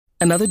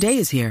Another day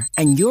is here,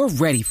 and you're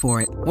ready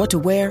for it. What to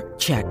wear?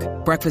 Check.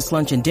 Breakfast,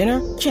 lunch, and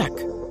dinner? Check.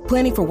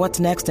 Planning for what's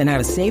next and how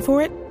to save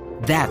for it?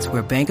 That's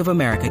where Bank of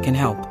America can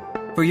help.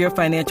 For your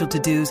financial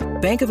to-dos,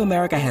 Bank of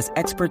America has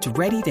experts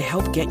ready to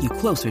help get you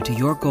closer to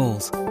your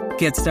goals.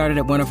 Get started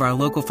at one of our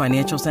local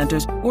financial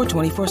centers or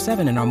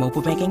 24/7 in our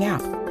mobile banking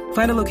app.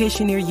 Find a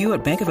location near you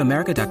at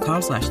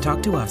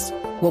bankofamerica.com/talktous.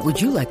 What would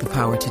you like the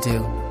power to do?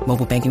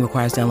 Mobile banking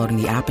requires downloading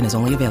the app and is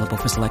only available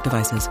for select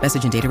devices.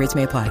 Message and data rates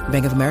may apply.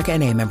 Bank of America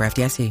N.A., member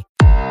FDIC.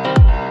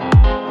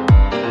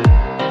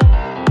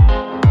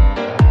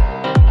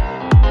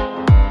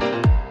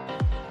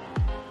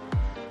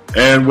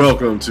 And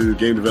welcome to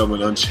Game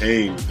Development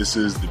Unchained. This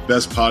is the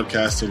best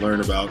podcast to learn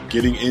about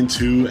getting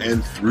into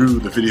and through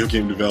the video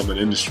game development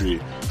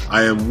industry.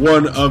 I am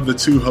one of the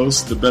two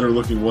hosts, the better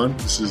looking one.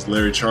 This is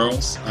Larry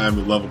Charles. I am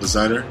the level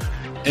designer.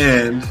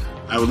 And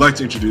I would like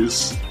to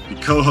introduce the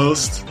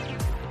co-host,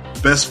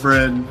 best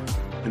friend,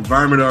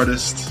 environment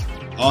artist,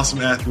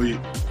 awesome athlete,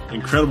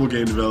 incredible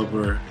game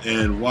developer,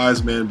 and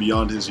wise man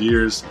beyond his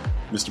years,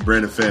 Mr.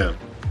 Brandon Pham.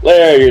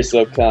 Larry, you're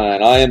so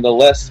kind. I am the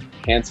less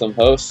handsome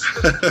host,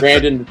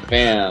 Brandon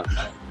Pham.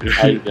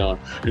 How you doing?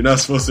 You're not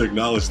supposed to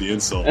acknowledge the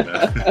insult,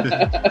 man.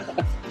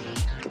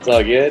 It's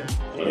all good.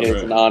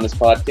 It's an honest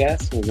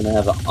podcast. We're going to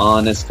have an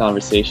honest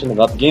conversation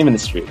about the game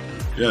industry.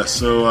 Yeah,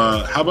 so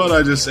how about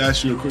I just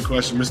ask you a quick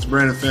question. Mr.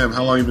 Brandon Pham,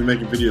 how long have you been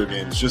making video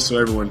games? Just so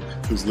everyone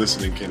who's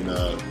listening can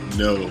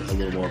know a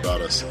little more about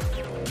us.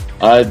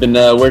 I've been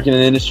working in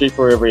the industry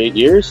for over 8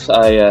 years.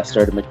 I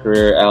started my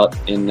career out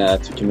in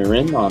Tsushima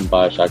Marin on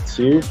Bioshock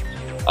 2.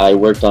 I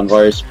worked on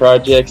various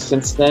projects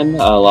since then,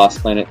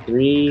 Lost Planet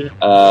 3,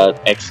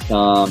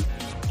 XCOM,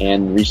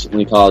 and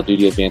recently Call of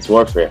Duty Advanced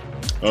Warfare.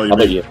 Oh, How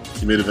about you?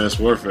 You made Advanced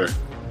Warfare.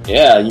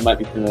 Yeah, you might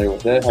be familiar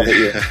with it. How about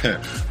you?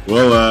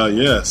 Well,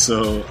 yeah,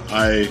 so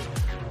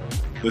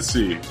let's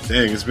see.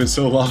 Dang, it's been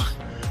so long.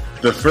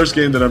 The first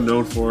game that I'm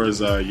known for is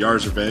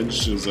Yar's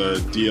Revenge. It was a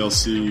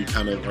DLC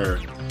kind of,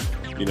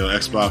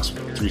 Xbox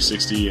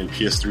 360 and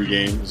PS3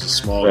 game. It was a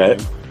small game.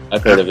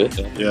 I've heard of it.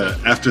 Yeah,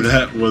 after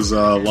that was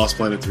Lost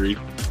Planet 3.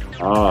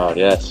 Ah,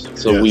 yes.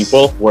 So yes. we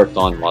both worked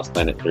on Lost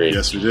Planet 3.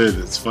 Yes, we did.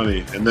 It's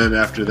funny. And then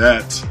after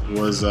that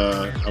was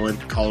I went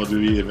to Call of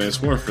Duty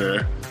Advanced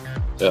Warfare.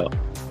 Yeah.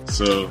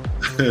 So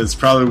it's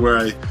probably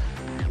where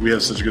we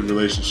have such a good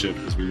relationship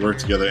because we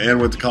worked together and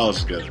went to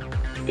college together.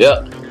 Yeah.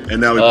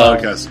 And now we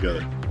podcast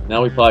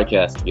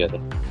together.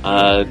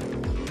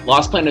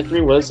 Lost Planet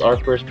 3 was our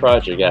first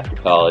project after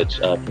college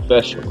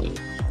professionally.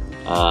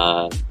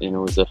 And it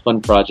was a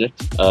fun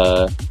project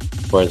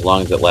for as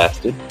long as it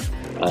lasted.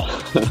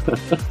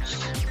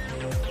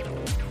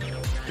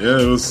 Yeah,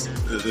 it was.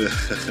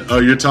 Oh,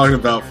 you're talking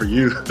about for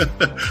you.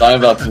 Talking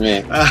about for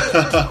me.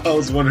 I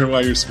was wondering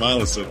why you're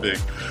smiling so big.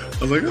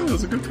 I was like, oh, it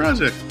was a good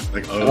project.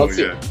 Like, oh,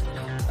 yeah.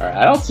 All right,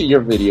 I don't see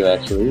your video,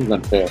 actually. This is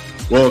unfair.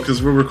 Well,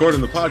 because we're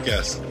recording the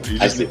podcast. You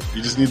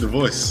just need the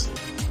voice.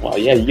 Well,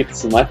 yeah, you get to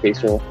see my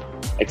facial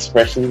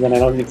expressions, and I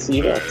don't get to see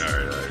yours. All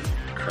right.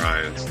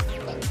 Crying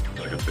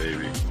like a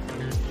baby.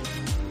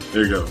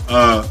 There you go.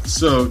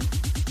 So,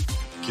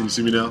 can you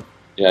see me now?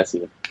 Yeah, I see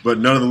it. But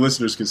none of the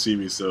listeners can see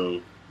me,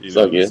 so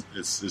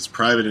it's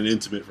private and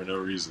intimate for no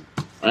reason.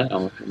 All right,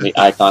 I'm gonna make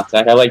eye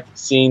contact. I like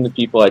seeing the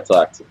people I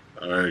talk to.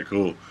 All right,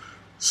 cool.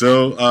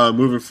 So,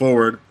 moving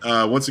forward,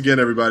 once again,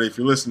 everybody, if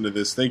you're listening to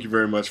this, thank you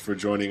very much for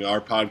joining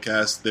our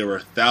podcast. There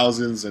were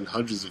thousands and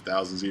hundreds of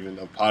thousands even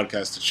of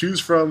podcasts to choose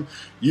from.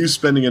 You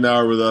spending an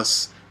hour with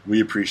us, we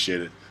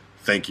appreciate it.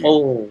 Thank you.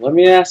 Oh, let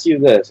me ask you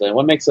this.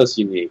 What makes us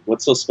unique?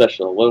 What's so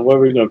special? What are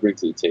we going to bring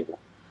to the table?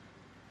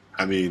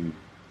 I mean,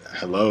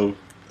 hello.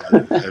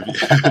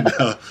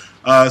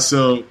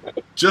 So,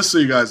 just so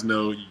you guys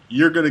know,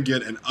 you're going to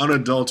get an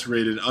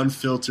unadulterated,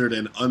 unfiltered,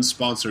 and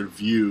unsponsored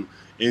view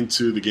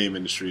into the game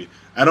industry.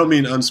 I don't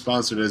mean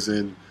unsponsored as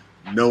in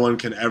no one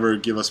can ever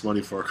give us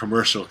money for a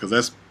commercial,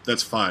 because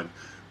that's fine.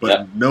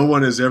 But no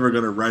one is ever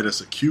going to write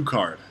us a cue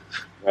card.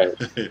 Right.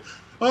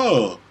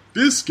 Oh,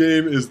 this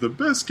game is the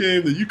best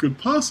game that you could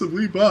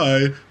possibly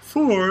buy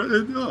for...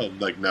 no,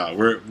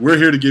 we're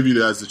here to give you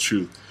guys the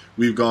truth.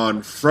 We've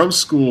gone from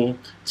school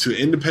to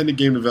independent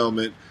game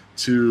development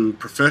to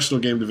professional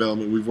game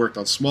development. We've worked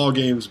on small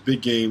games,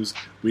 big games.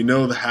 We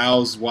know the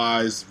hows,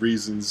 whys,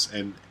 reasons,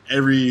 and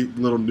every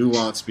little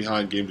nuance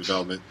behind game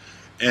development.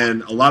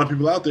 And a lot of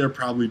people out there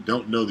probably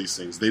don't know these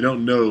things. They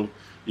don't know,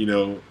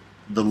 the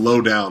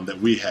lowdown that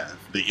we have,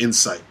 the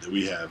insight that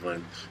we have,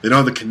 and they don't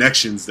have the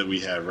connections that we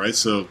have, right?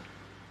 So,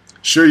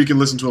 sure, you can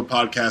listen to a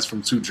podcast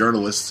from two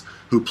journalists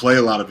who play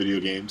a lot of video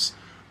games,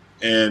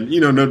 and,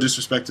 no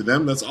disrespect to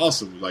them, that's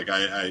awesome. Like,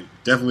 I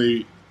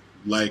definitely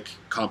like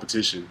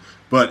competition.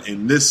 But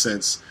in this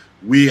sense,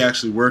 we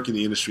actually work in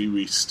the industry.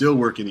 We still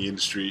work in the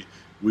industry.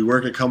 We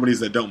work at companies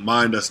that don't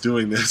mind us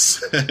doing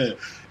this.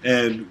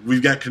 And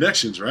we've got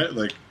connections, right?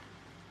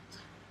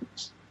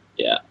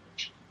 Yeah.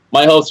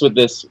 My hopes with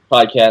this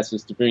podcast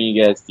is to bring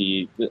you guys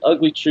the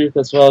ugly truth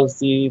as well as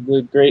the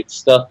great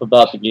stuff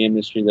about the game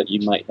industry that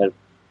you might have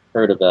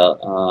heard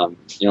about.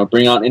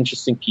 Bring on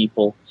interesting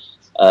people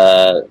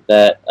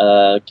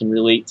that can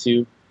relate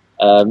to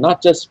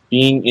not just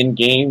being in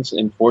games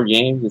and for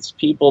games. It's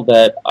people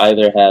that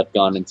either have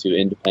gone into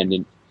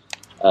independent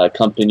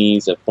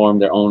companies, have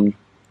formed their own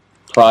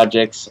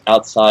projects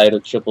outside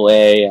of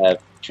AAA,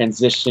 have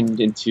transitioned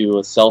into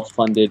a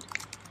self-funded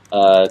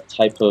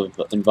type of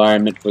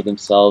environment for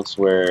themselves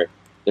where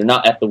they're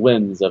not at the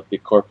whims of the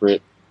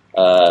corporate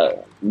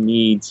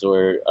needs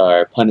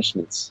or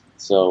punishments.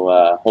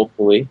 So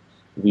hopefully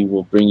we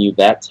will bring you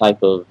that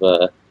type of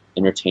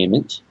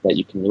entertainment that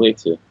you can relate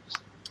to.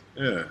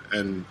 Yeah,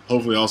 and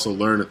hopefully also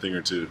learn a thing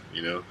or two,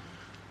 you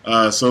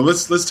know. So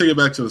let's take it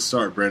back to the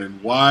start, Brandon.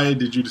 Why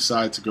did you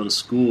decide to go to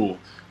school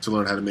to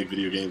learn how to make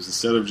video games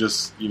instead of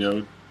just, you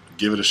know,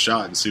 give it a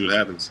shot and see what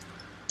happens?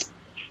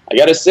 I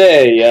gotta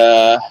say,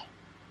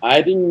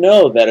 I didn't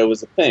know that it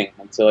was a thing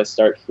until I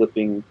started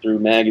flipping through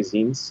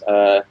magazines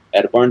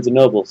at Barnes and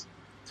Nobles.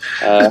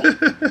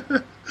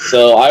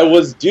 So I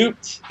was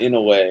duped in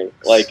a way.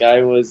 Like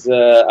I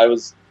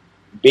was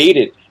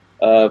baited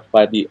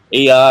by the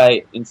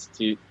AI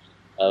Institute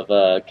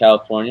of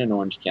California in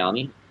Orange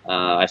County.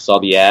 I saw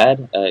the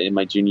ad in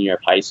my junior year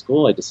of high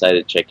school. I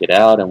decided to check it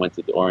out. I went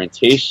to the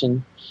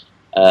orientation.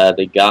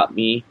 They got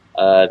me.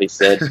 They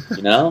said,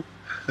 you know,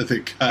 They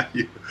got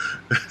you.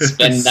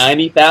 spend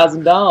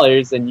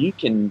 $90,000 and you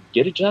can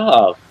get a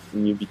job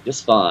and you'll be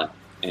just fine.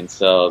 And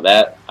so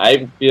that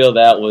I feel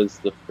that was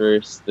the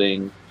first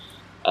thing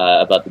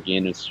about the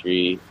game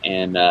industry.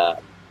 And I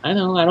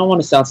don't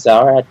want to sound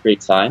sour. I had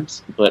great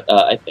times, but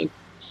I think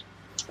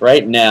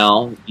right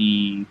now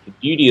the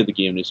beauty of the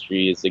game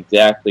industry is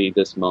exactly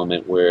this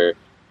moment where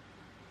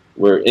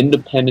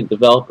independent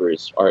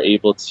developers are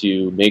able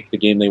to make the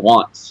game they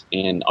want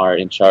and are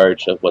in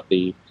charge of what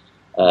the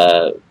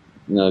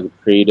the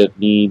creative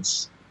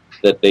needs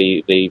that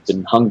they've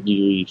been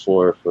hungry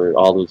for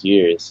all those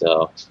years.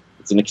 So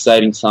it's an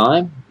exciting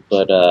time,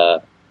 but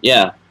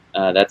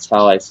that's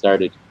how I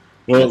started.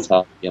 Well, that's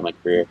how I began my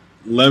career.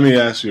 Let me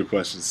ask you a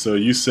question. So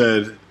you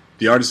said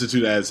the Art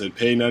Institute ad said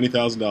pay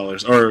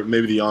 $90,000, or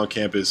maybe the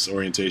on-campus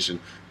orientation,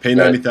 pay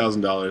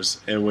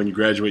 $90,000, and when you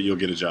graduate, you'll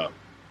get a job.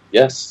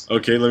 Yes.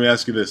 Okay, let me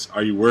ask you this.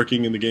 Are you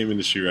working in the game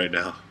industry right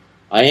now?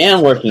 I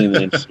am working in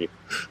the industry.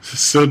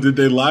 So did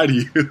they lie to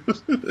you?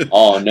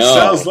 Oh, no.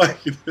 Sounds like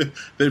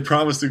they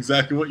promised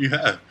exactly what you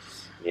have.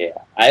 Yeah.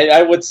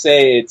 I would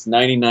say it's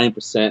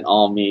 99%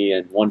 all me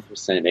and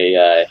 1%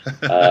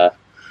 AI.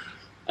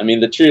 I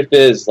mean, the truth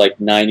is, like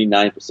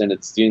 99% of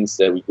the students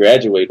that we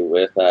graduated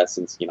with,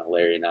 since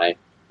Larry and I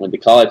went to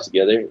college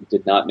together,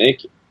 did not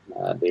make it.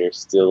 They're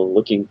still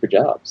looking for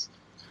jobs.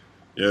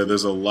 Yeah,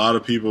 there's a lot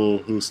of people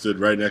who stood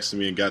right next to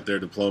me and got their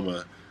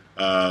diploma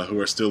who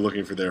are still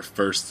looking for their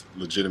first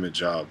legitimate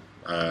job.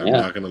 I'm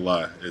not going to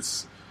lie.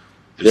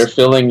 They're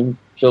filling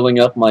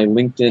up my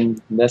LinkedIn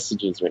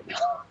messages right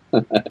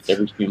now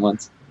every few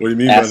months. What do you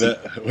mean by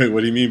that? Wait,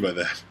 what do you mean by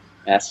that?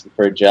 Asking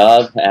for a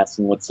job,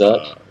 asking what's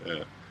up.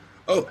 Yeah.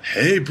 Oh,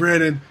 hey,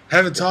 Brandon.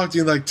 Haven't talked to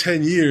you in like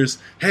 10 years.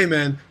 Hey,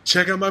 man,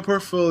 check out my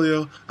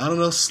portfolio. I don't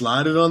know,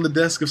 slide it on the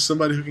desk of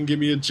somebody who can give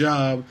me a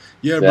job.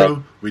 Yeah,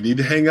 bro, we need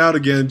to hang out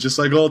again, just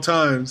like old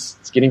times.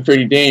 It's getting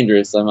pretty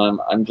dangerous.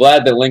 I'm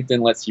glad that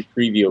LinkedIn lets you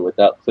preview it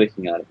without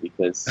clicking on it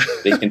because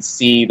they can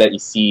see that you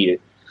see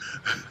it.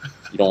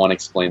 You don't want to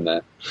explain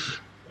that.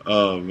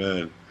 Oh,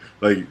 man.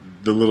 Like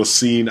the little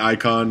scene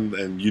icon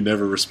and you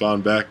never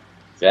respond back?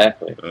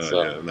 Exactly.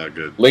 Yeah, not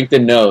good.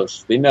 LinkedIn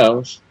knows. They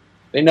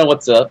know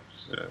what's up.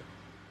 Yeah.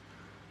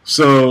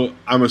 So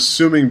I'm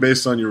assuming,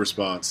 based on your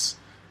response,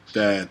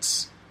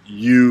 that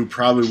you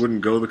probably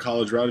wouldn't go the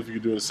college route if you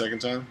could do it a second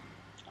time.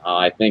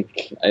 I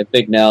think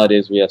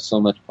nowadays we have so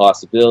much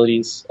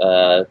possibilities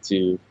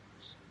to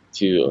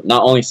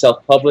not only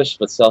self-publish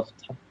but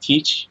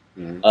self-teach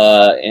at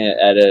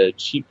a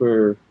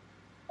cheaper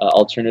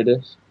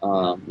alternative. The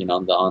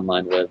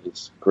online web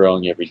is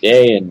growing every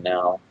day, and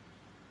now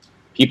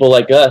people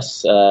like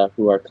us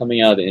who are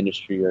coming out of the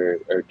industry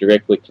are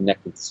directly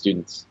connected to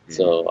students. Mm-hmm.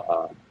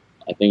 So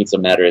I think it's a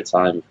matter of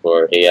time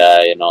before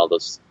AI and all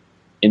those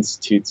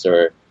institutes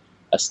or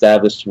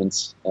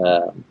establishments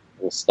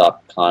will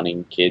stop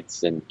conning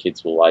kids, and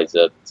kids will wise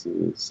up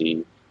to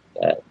see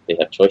that they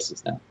have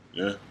choices now.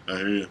 Yeah, I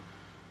hear you.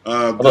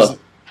 How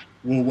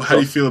do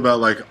you feel about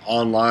like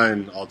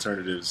online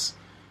alternatives?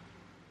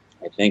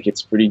 I think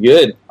it's pretty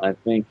good. I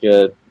think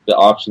the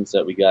options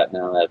that we got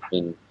now have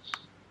been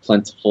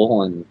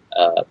plentiful and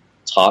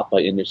taught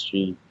by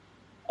industry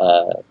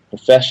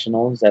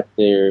professionals at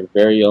their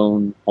very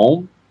own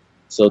home.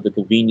 So the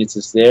convenience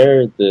is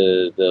there,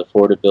 the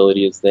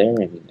affordability is there,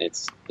 and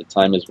the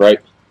time is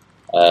ripe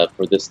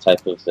for this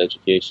type of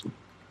education.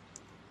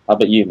 How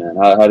about you, man?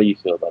 How do you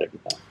feel about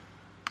everything?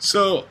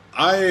 So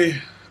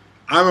I'm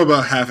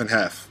about half and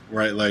half,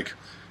 right? Like,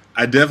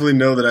 I definitely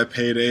know that I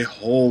paid a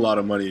whole lot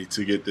of money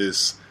to get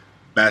this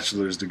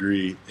bachelor's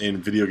degree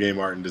in video game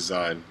art and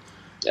design.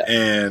 Yeah.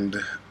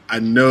 And I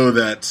know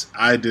that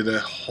I did a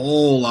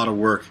whole lot of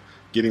work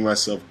getting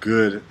myself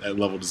good at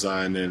level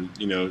design and,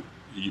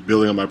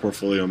 building on my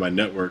portfolio and my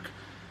network.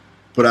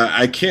 But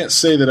I can't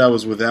say that I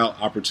was without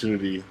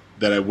opportunity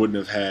that I wouldn't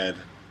have had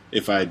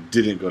if I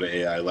didn't go to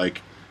AI.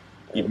 Like,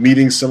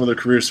 meeting some of the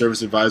career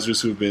service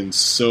advisors who have been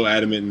so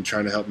adamant in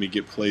trying to help me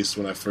get placed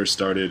when I first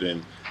started,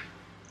 and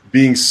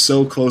being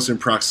so close in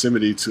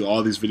proximity to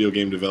all these video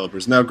game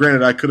developers. Now,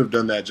 granted, I could have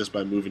done that just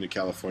by moving to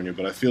California,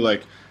 but I feel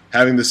like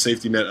having the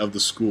safety net of the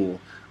school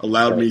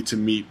allowed me to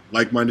meet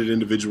like-minded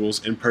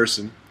individuals in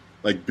person,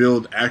 like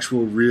build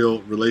actual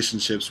real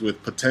relationships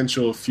with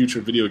potential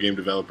future video game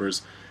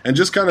developers, and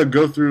just kind of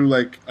go through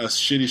like a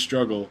shitty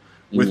struggle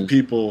with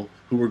people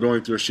who were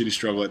going through a shitty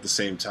struggle at the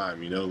same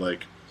time. You know,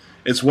 like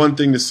it's one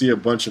thing to see a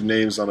bunch of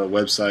names on a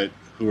website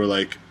who are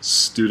like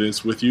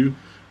students with you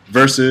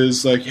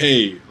versus like,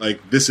 hey,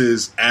 like this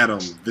is Adam,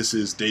 this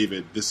is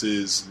David, this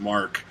is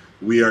Mark.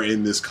 We are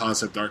in this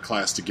concept art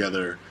class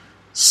together,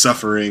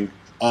 suffering,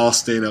 all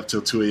staying up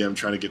till 2 a.m.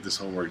 trying to get this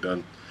homework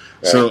done.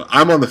 Right. So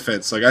I'm on the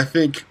fence. Like I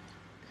think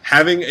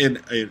having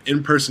an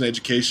in-person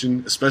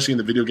education, especially in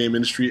the video game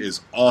industry,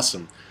 is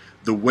awesome.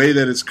 The way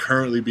that it's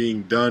currently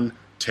being done,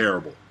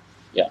 terrible.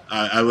 Yeah,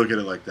 I look at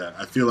it like that.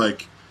 I feel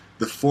like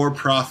the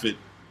for-profit,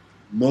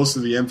 most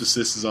of the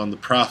emphasis is on the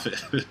profit,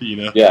 you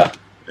know? Yeah.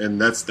 And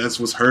that's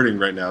what's hurting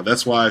right now.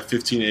 That's why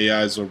 15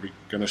 AIs are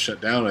going to shut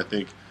down, I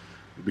think,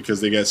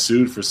 because they got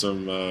sued for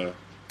some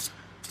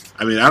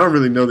I mean, I don't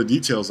really know the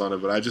details on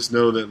it, but I just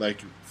know that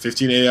like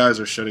 15 AIs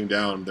are shutting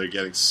down. They're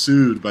getting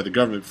sued by the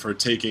government for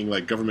taking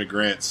like government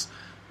grants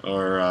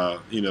or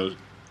you know,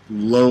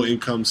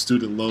 low-income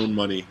student loan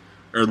money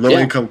or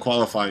low-income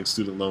qualifying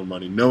student loan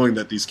money, knowing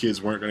that these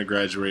kids weren't going to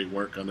graduate,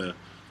 weren't going to.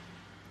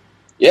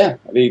 Yeah,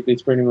 I mean,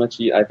 it's pretty much.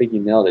 I think you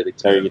nailed it. They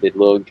targeted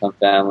low-income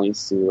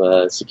families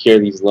to secure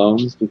these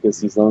loans because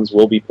these loans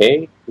will be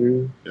paid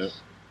through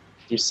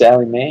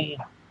Sallie Mae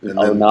and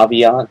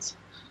Navient.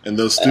 And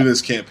those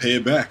students can't pay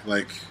it back.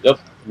 Like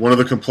one of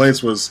the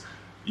complaints was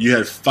you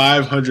had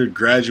 500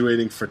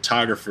 graduating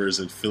photographers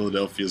in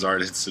Philadelphia's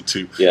Art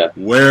Institute. Yeah.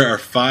 Where are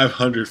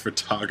 500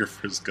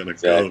 photographers going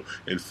to go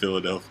in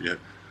Philadelphia?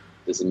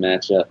 Doesn't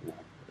match up.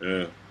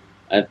 Yeah.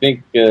 I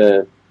think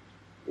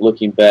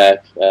looking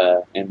back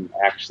and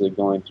actually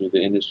going through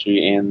the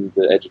industry and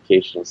the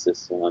educational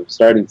system, I'm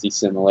starting to see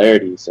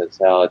similarities as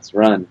how it's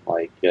run,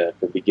 like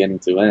from beginning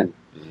to end.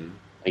 Mm-hmm.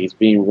 Like it's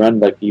being run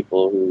by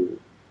people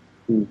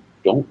who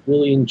don't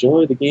really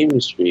enjoy the game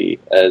industry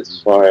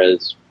as far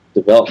as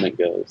development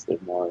goes. They're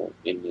more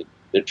in it.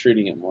 They're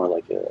treating it more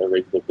like a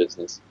regular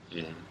business,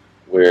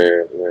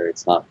 where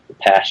it's not the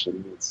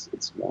passion.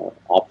 It's more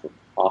all for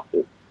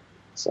profit.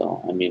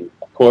 So I mean,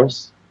 of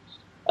course,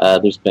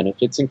 there's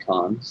benefits and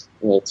cons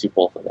to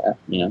both of that.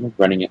 You know,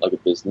 running it like a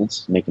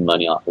business, making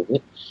money off of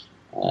it.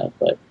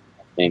 But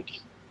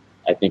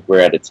I think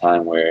we're at a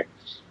time where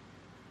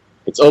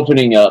it's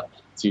opening up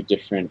to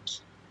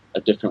a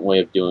different way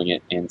of doing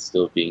it and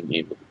still being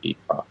able to be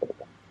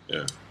profitable.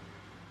 Yeah,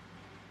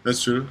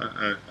 that's true.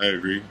 I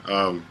agree.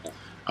 I'm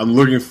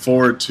looking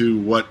forward to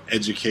what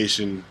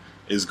education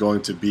is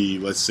going to be,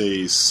 let's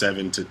say,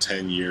 7 to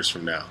 10 years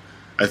from now.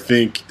 I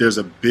think there's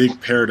a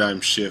big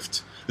paradigm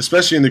shift,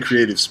 especially in the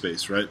creative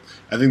space, right?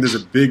 I think there's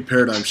a big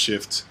paradigm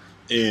shift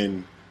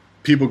in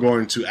people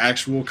going to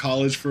actual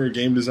college for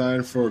game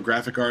design, for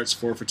graphic arts,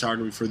 for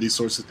photography, for these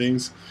sorts of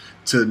things,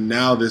 to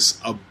now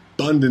this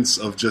abundance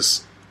of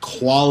just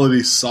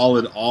quality,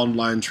 solid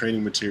online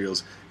training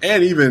materials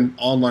and even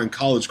online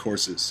college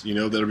courses, you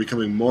know, that are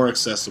becoming more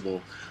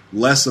accessible,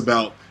 less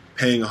about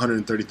paying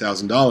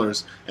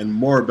 $130,000 and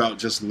more about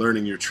just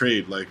learning your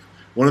trade. Like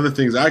one of the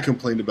things I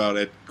complained about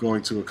at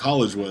going to a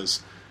college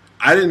was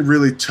I didn't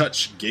really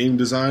touch game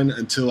design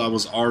until I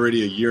was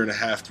already a year and a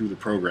half through the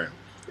program.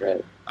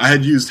 Right. I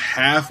had used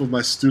half of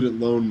my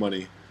student loan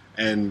money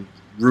and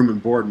room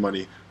and board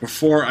money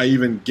before I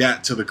even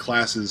got to the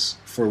classes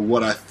for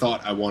what I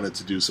thought I wanted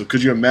to do. So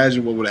could you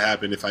imagine what would have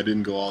happened if I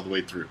didn't go all the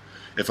way through?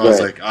 If I was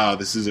like,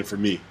 this isn't for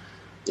me.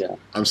 Yeah.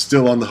 I'm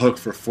still on the hook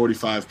for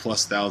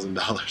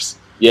 $45,000+.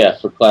 Yeah,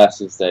 for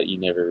classes that you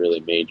never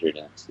really majored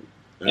in.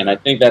 Yeah. And I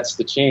think that's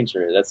the change,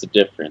 or that's the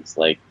difference.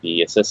 Like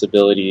the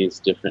accessibility is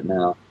different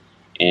now,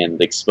 and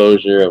the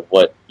exposure of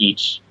what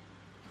each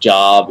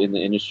job in the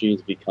industry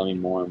is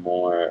becoming more and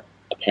more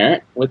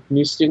apparent with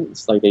new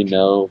students. Like they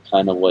know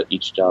kind of what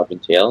each job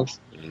entails.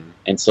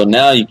 And so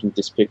now you can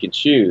just pick and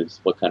choose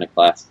what kind of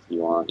classes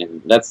you want,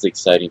 and that's the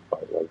exciting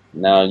part. Like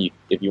now,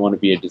 if you want to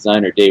be a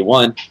designer day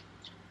one,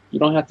 you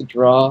don't have to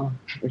draw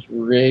or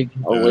rig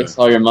or waste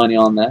all your money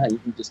on that. You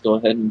can just go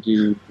ahead and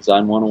do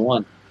Design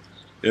 101.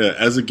 Yeah,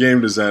 as a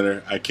game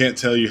designer, I can't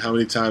tell you how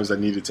many times I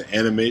needed to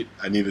animate,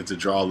 I needed to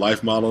draw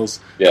life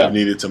models, I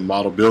needed to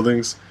model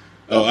buildings.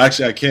 Oh,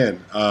 actually, I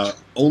can.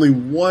 Only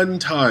one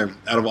time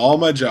out of all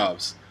my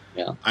jobs,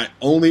 I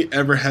only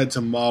ever had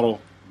to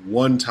model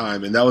one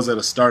time, and that was at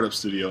a startup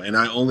studio, and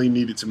I only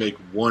needed to make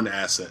one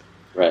asset.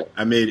 Right.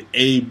 I made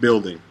a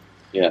building.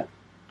 Yeah.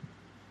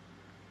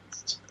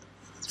 It's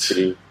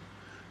pretty.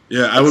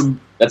 Yeah, I would.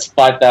 That's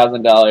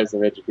 $5,000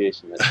 of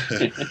education.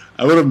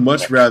 I would have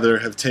much rather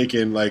have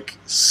taken like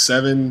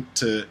 7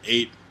 to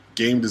 8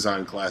 game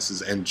design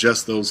classes and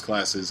just those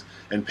classes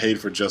and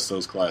paid for just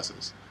those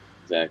classes.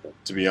 Exactly.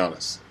 To be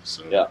honest.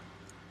 So.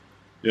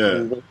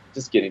 Yeah.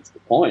 Just getting to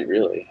the point,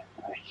 really.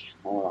 Like,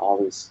 all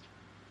this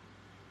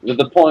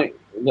the point,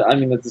 I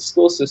mean, the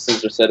school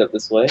systems are set up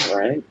this way,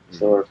 right? Mm-hmm.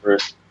 So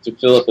to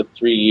fill up a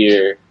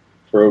 3-year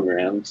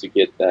program to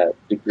get that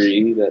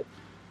degree that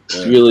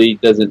really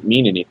doesn't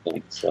mean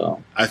anything.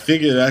 So I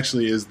think it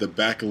actually is the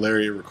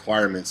baccalaureate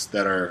requirements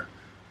that are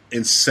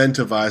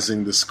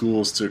incentivizing the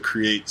schools to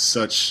create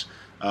such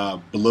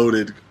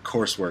bloated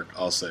coursework,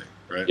 I'll say,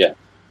 right? Yeah,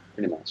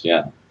 pretty much,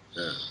 yeah.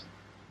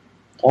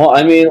 Well,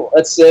 I mean,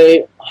 let's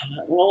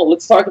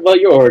talk about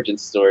your origin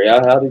story.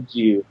 How did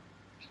you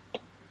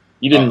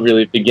didn't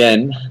really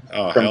begin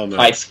from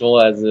high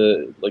school as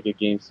a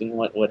game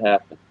student. What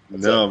happened?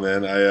 No,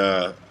 man.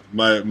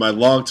 My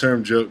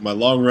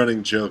long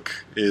running joke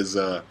is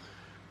at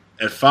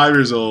 5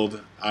 years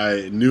old,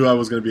 I knew I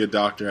was going to be a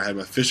doctor. I had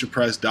my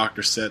Fisher-Price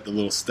doctor set, the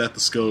little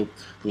stethoscope,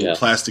 the little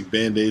plastic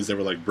Band-Aids that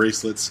were like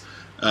bracelets.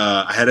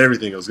 I had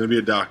everything. I was going to be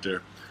a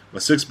doctor. My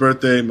 6th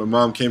birthday, my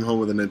mom came home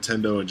with a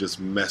Nintendo and just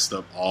messed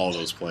up all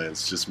those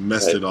plans. Just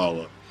messed it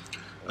all up.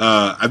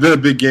 I've been a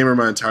big gamer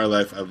my entire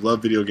life. I've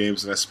loved video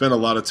games, and I spent a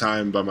lot of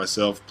time by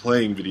myself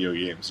playing video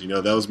games.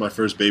 That was my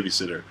first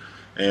babysitter.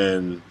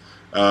 And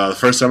the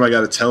first time I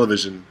got a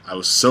television, I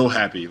was so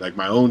happy, like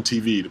my own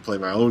TV, to play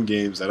my own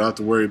games. I don't have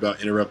to worry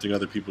about interrupting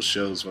other people's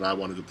shows when I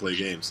wanted to play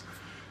games.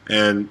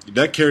 And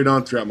that carried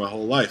on throughout my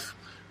whole life.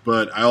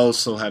 But I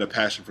also had a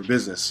passion for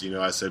business.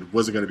 I said,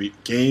 was it going to be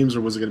games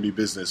or was it going to be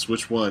business?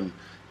 Which one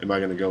am I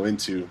going to go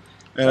into?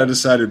 And I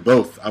decided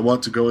both. I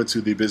want to go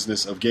into the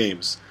business of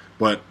games,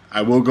 but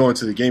I will go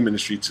into the game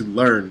industry to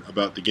learn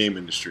about the game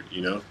industry,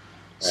 Right.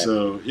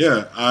 So,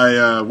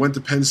 I went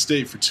to Penn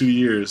State for 2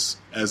 years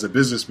as a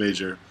business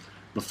major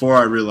before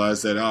I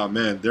realized that, oh,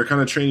 man, they're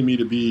kind of training me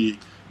to be,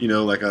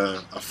 like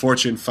a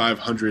Fortune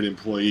 500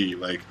 employee.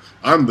 Like,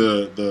 I'm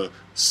the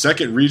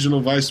second regional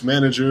vice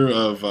manager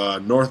of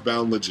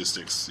Northbound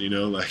Logistics.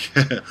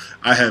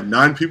 I have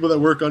 9 people that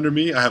work under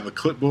me. I have a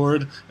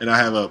clipboard, and I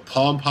have a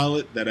Palm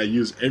Pilot that I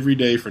use every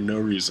day for no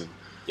reason.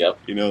 Yep.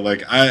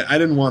 I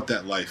didn't want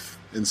that life.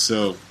 And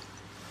so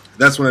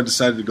that's when I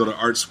decided to go to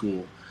art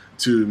school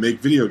to make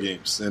video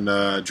games, and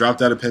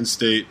dropped out of Penn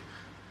State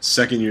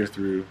 2nd year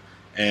through.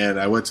 And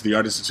I went to the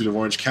Art Institute of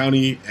Orange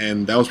County,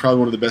 and that was probably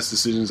one of the best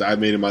decisions I've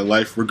made in my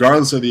life,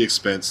 regardless of the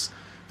expense.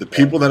 The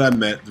people that I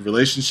met, the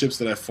relationships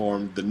that I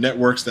formed, the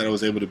networks that I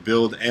was able to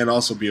build and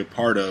also be a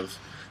part of,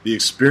 the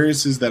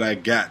experiences that I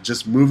got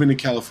just moving to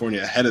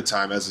California ahead of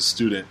time as a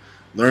student,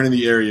 learning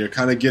the area,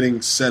 kind of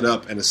getting set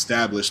up and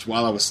established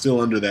while I was still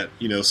under that,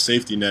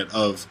 safety net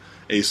of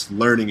a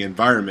learning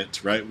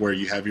environment, right, where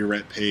you have your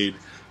rent paid,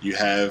 you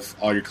have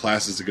all your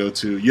classes to go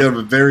to. You have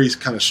a very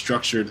kind of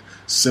structured,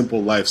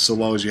 simple life so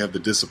long as you have the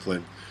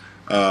discipline.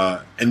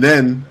 And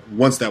then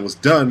once that was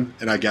done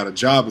and I got a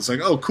job, it's like,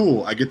 oh,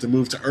 cool, I get to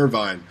move to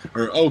Irvine.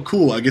 Or, oh,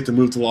 cool, I get to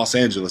move to Los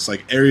Angeles.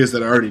 Like areas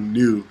that I already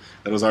knew,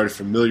 that I was already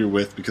familiar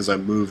with because I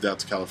moved out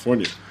to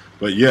California.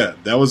 But yeah,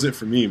 that was it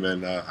for me,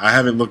 man. I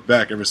haven't looked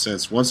back ever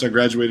since. Once I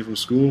graduated from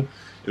school,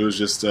 it was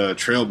just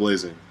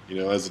trailblazing,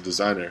 as a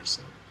designer.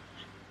 So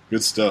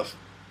good stuff.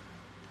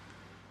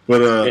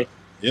 But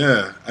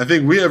yeah, I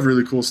think we have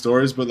really cool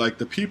stories, but like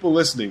the people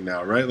listening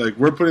now, right? Like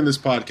we're putting this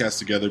podcast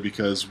together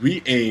because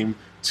we aim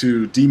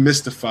to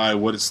demystify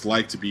what it's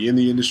like to be in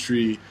the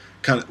industry.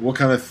 What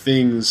kind of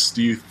things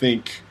do you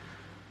think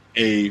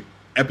a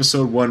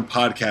episode 1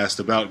 podcast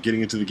about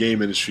getting into the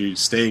game industry,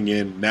 staying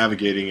in,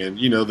 navigating, and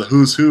the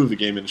who's who of the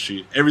game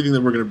industry, everything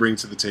that we're going to bring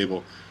to the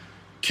table?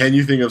 Can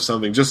you think of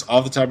something just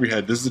off the top of your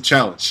head? This is a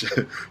challenge.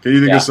 Can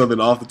you think of something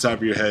off the top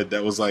of your head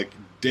that was like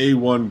day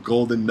 1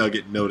 golden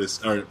nugget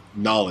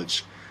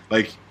knowledge?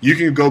 Like, you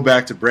can go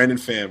back to Brandon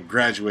Pham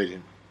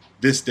graduating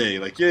this day.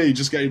 Like, yeah, you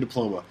just got your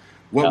diploma.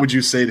 What would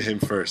you say to him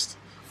first?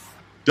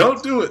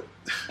 Don't do it.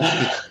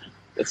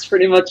 That's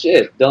pretty much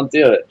it. Don't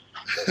do it.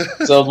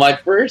 So my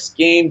first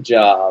game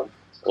job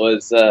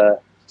was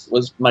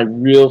my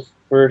real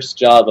first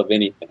job of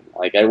anything.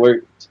 Like, I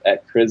worked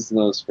at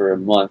Quiznos for a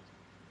month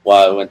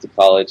while I went to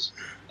college.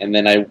 And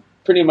then I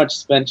pretty much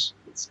spent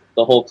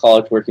the whole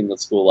college working in the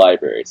school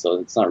library. So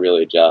it's not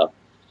really a job.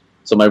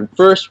 So my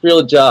first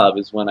real job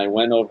is when I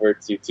went over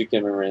to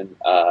Tucumán Marin,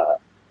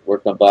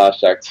 worked on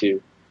BioShock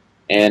 2.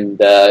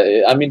 And,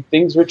 I mean,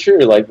 things were true.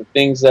 Like, the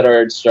things that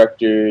our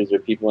instructors or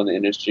people in the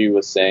industry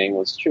was saying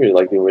was true.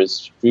 Like, there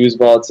was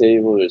foosball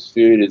table, there was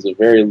food. It was a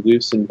very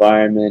loose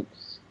environment.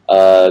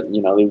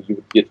 You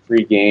would get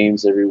free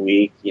games every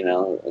week,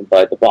 and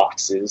buy the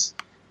boxes.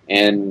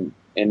 And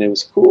it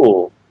was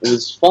cool. It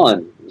was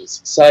fun. It was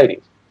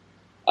exciting.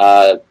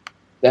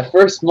 That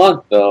first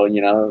month, though,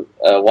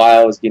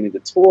 while I was getting the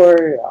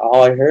tour,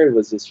 all I heard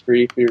was this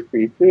free food.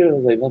 I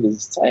was like, oh, this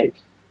is tight.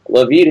 I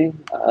love eating.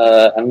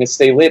 I'm going to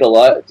stay late a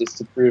lot just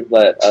to prove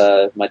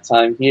that my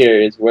time here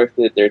is worth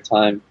it. Their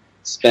time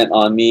spent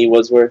on me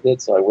was worth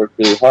it, so I worked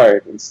really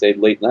hard and stayed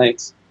late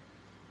nights.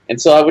 And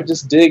so I would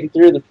just dig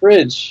through the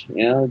fridge,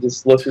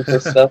 just looking for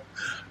stuff.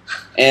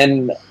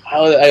 And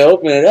I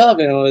opened it up,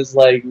 and it was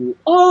like,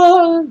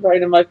 right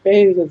in my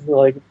face. It was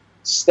like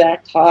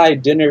stacked high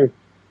dinner.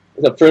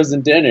 The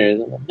frozen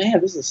dinners. I'm like,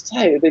 man, this is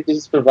tight. They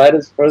just provide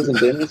us frozen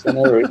dinners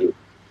whenever we eat.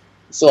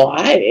 So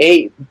I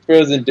ate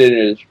frozen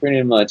dinners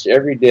pretty much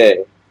every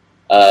day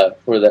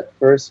for that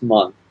first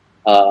month.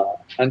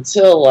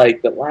 Until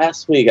like the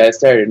last week, I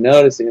started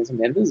noticing, I said,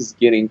 man, this is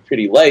getting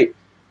pretty late.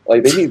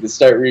 Like, they need to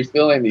start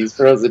refilling these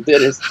frozen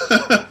dinners.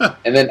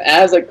 And then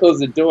as I closed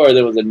the door,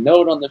 there was a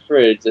note on the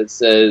fridge that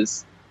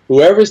says,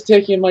 whoever's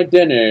taking my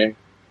dinner,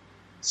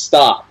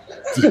 stop.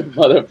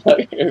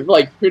 Motherfucker.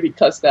 Like, pretty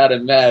cussed out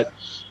and mad.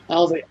 I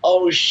was like,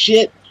 oh,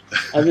 shit.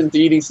 I've been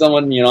eating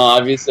someone,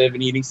 obviously I've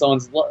been eating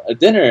someone's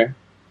dinner.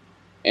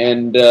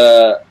 And,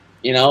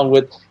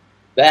 with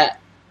that,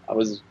 I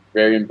was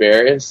very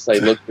embarrassed. I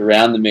looked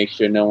around to make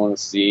sure no one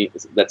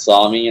that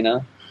saw me,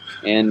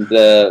 And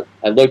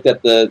I looked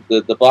at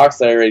the box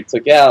that I already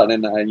took out,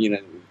 and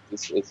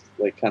this was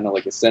like kind of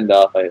like a send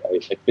off. I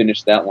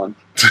finished that one.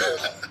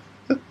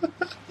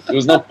 There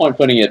was no point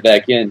putting it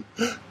back in.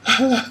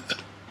 I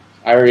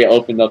already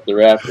opened up the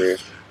wrapper.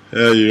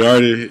 Yeah, you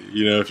already,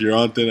 if you're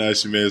on thin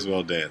ice, you may as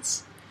well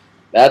dance.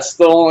 I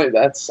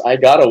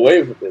got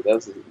away with it.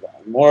 That's the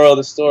moral of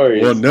the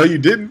story. Well, no, you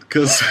didn't,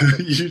 because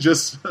you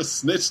just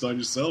snitched on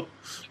yourself.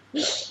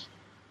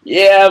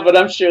 Yeah, but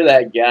I'm sure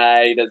that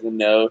guy doesn't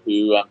know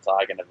who I'm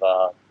talking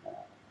about.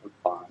 I'm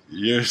fine.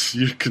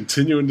 You're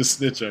continuing to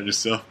snitch on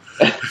yourself.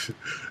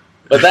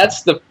 But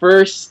that's the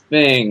first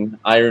thing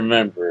I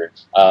remember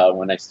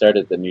when I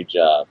started the new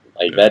job.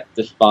 Like, that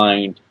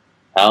defined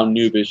how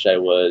noobish I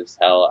was,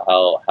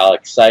 how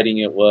exciting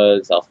it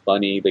was, how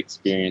funny the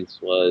experience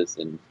was,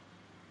 and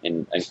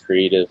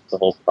creative the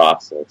whole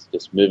process.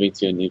 Just moving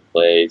to a new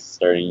place,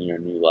 starting your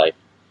new life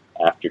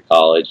after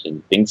college,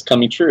 and things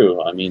coming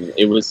true. I mean,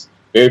 it was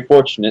very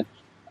fortunate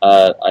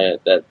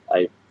that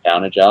I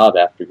found a job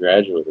after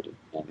graduating,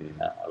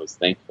 and I was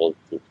thankful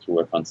to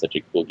work on such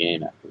a cool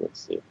game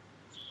afterwards too.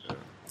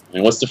 I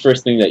mean, what's the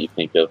first thing that you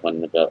think of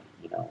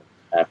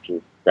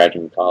after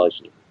graduating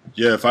college?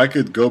 Yeah, if I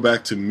could go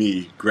back to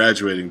me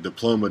graduating,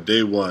 diploma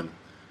day one,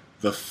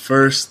 the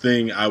first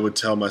thing I would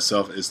tell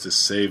myself is to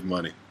save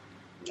money.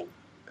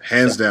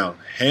 Hands down.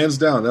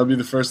 That would be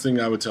the first thing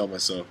I would tell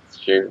myself.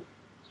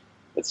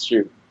 That's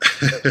true.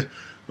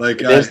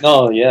 Like,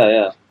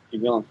 yeah.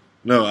 Keep going.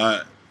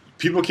 No,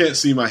 people can't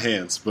see my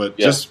hands, but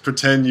just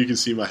pretend you can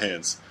see my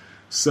hands.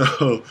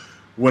 So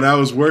when I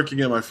was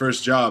working at my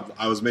first job,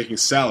 I was making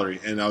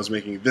salary, and I was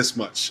making this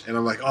much. And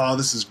I'm like, oh,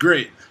 this is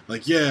great.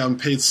 Like, yeah, I'm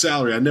paid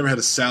salary. I never had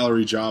a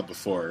salary job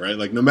before, right?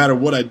 Like, no matter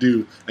what I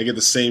do, I get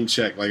the same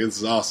check. Like, this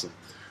is awesome.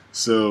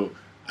 So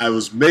I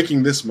was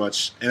making this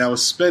much, and I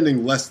was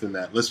spending less than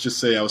that. Let's just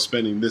say I was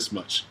spending this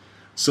much.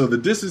 So the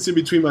distance in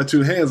between my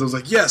two hands, I was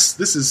like, yes,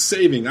 this is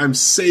saving. I'm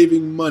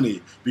saving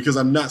money because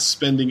I'm not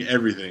spending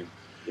everything.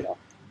 Yeah.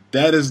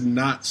 That is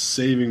not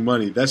saving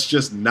money. That's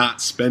just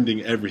not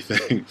spending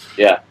everything.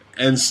 Yeah.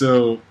 And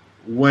so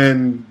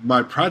when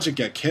my project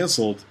got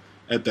canceled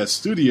at that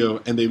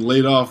studio and they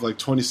laid off like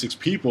 26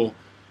 people,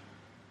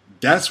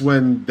 that's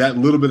when that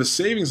little bit of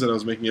savings that I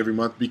was making every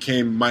month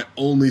became my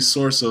only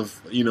source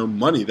of,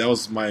 money. That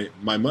was my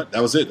money.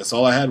 That was it. That's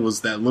all I had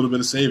was that little bit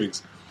of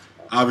savings.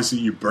 Obviously,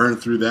 you burn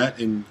through that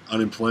in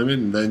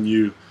unemployment, and then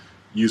you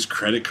use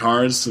credit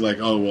cards to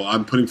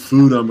I'm putting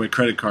food on my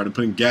credit card, I'm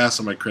putting gas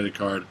on my credit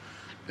card,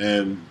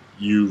 and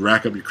you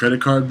rack up your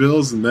credit card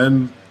bills, and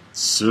then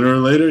sooner or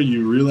later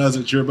you realize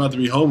that you're about to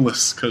be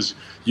homeless because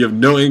you have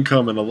no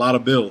income and a lot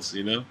of bills,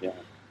 Yeah.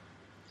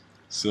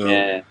 So.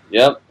 Yeah.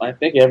 Yep. I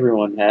think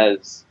everyone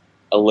has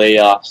a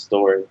layoff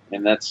story,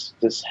 and that's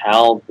just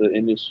how the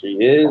industry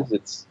is.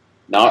 It's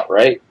not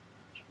right.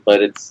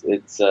 But it's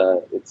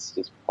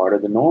just part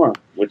of the norm,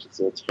 which is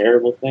a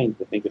terrible thing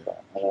to think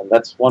about. And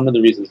that's one of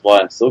the reasons why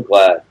I'm so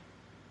glad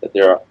that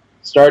there are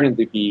starting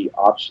to be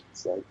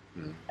options like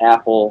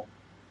Apple,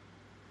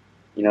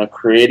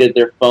 created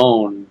their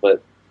phone,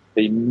 but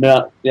they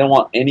don't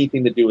want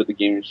anything to do with the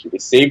game industry. They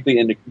saved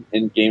the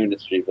game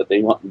industry, but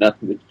they want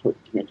nothing to do with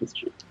the game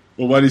industry.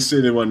 Well, why do you say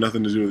they want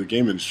nothing to do with the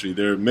game industry?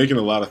 They're making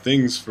a lot of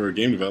things for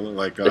game development,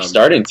 like they're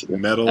starting to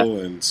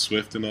Metal and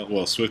Swift and all.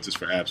 Well, Swift is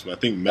for apps, but I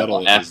think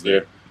Metal is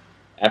there.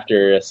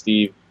 After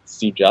Steve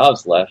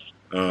Jobs left.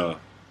 Yeah.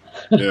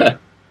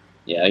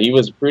 Yeah, he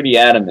was pretty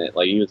adamant.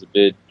 Like,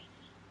 he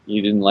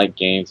didn't like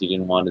games. He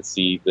didn't want to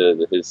see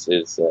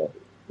his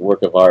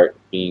work of art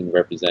being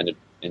represented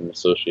and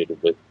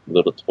associated with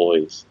little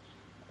toys.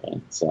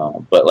 And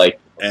so,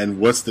 and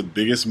what's the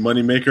biggest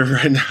moneymaker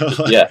right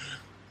now? Yeah,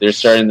 they're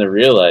starting to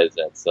realize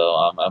that. So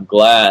I'm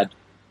glad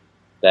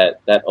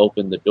that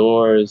opened the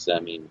doors. I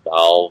mean,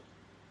 Valve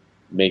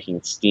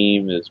making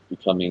Steam is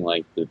becoming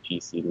like the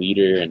PC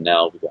leader, and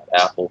now we've got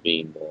Apple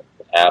being the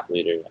app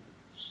leader.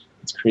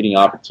 It's creating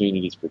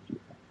opportunities for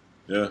people.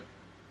 Yeah.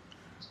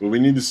 Well, we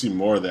need to see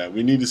more of that.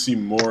 We need to see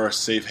more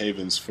safe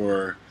havens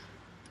for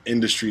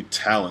industry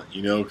talent,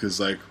 because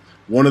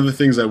one of the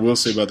things I will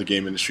say about the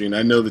game industry, and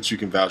I know that you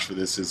can vouch for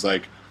this, is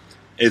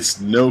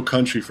it's no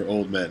country for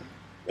old men.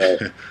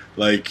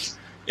 Right.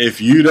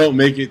 If you don't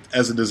make it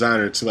as a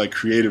designer to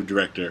creative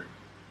director,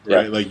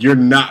 right? You're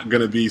not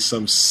going to be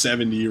some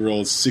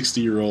 70-year-old,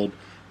 60-year-old,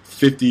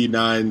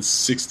 59,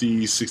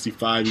 60,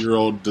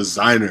 65-year-old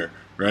designer,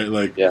 right?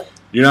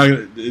 You're not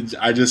going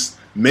to,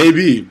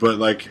 maybe, but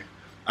like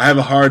I have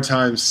a hard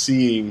time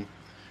seeing,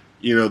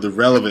 the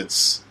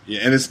relevance.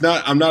 Yeah, and it's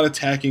not. I'm not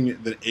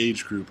attacking the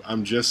age group.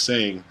 I'm just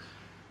saying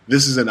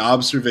this is an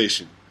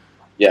observation.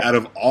 Yeah. Out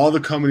of all the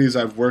companies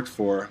I've worked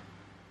for,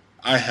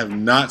 I have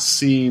not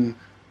seen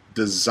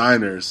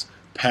designers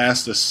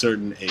past a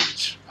certain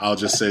age. I'll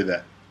just say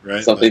that,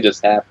 right? Something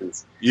just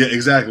happens. Yeah,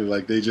 exactly.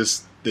 Like they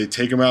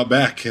take them out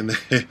back and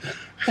they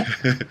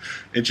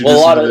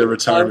introduce them to their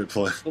retirement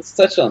plan. Let's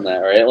touch on that,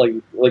 right?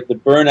 Like the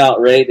burnout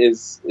rate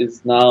is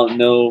now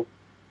no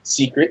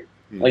secret.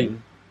 Mm-hmm. Like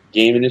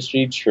game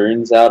industry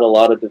churns out a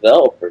lot of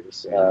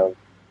developers. Or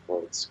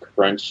it's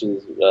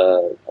crunches,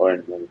 or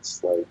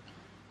it's like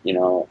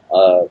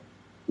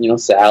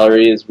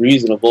salary is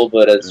reasonable,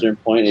 but at a certain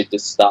point it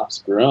just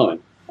stops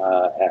growing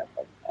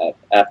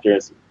after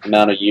an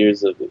amount of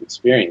years of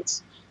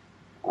experience.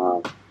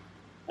 I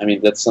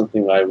mean, that's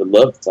something I would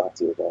love to talk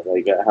to you about.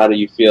 Like, how do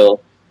you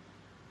feel?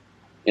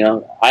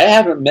 I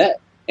haven't met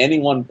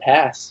anyone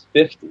past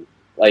 50,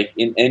 like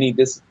in any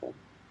discipline.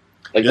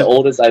 Like the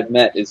oldest I've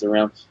met is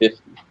around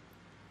 50,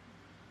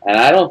 and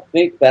I don't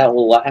think that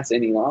will last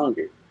any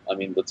longer. I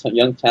mean, the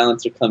young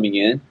talents are coming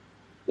in;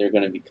 they're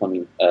going to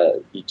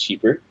be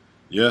cheaper.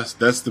 Yes,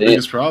 that's the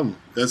biggest problem.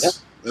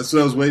 That's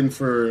what I was waiting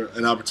for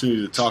an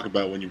opportunity to talk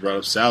about when you brought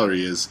up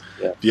salary is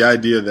the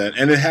idea that,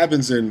 and it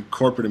happens in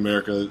corporate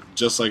America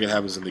just like it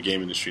happens in the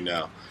game industry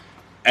now.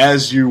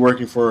 As you're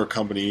working for a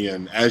company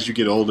and as you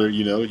get older,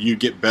 you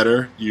get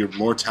better, you're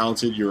more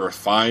talented, you're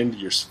refined,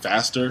 you're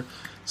faster,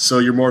 so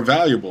you're more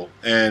valuable.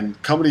 And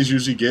companies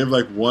usually give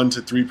like 1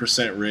 to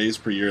 3% raise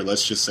per year,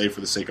 let's just say for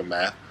the sake of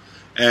math.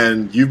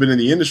 And you've been in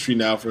the industry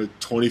now for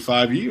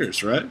 25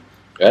 years, right?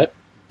 Right.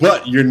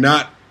 But you're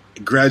not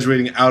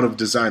graduating out of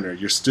designer.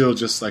 You're still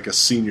just like a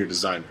senior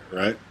designer,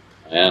 right?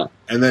 Yeah.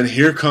 And then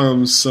here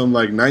comes some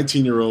like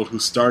 19-year-old who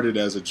started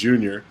as a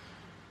junior,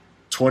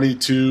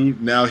 22,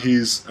 now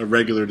he's a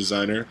regular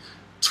designer,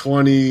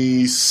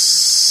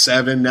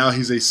 27, now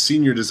he's a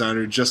senior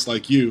designer just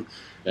like you.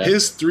 Yeah.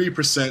 His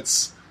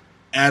 3%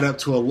 add up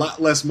to a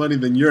lot less money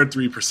than your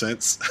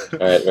 3%.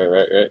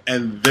 Right.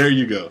 And there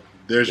you go.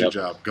 There's your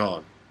job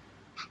gone.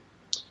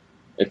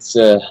 It's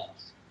a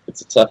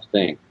tough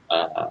thing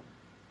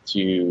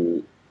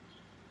to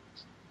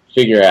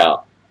figure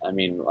out. I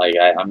mean, like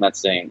I'm not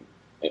saying.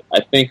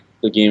 I think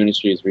the game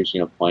industry is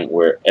reaching a point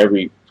where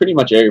pretty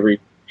much every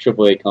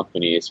AAA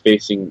company is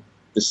facing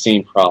the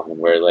same problem,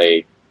 where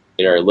they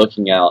are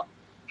looking out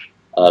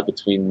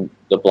between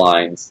the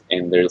blinds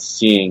and they're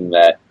seeing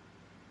that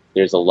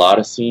there's a lot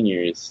of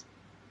seniors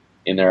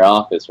in their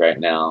office right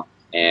now,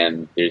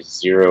 and there's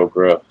zero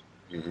growth.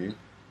 Mm-hmm.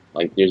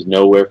 Like there's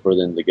nowhere for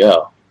them to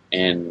go,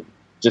 and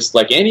just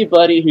like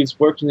anybody who's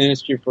worked in the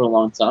industry for a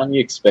long time,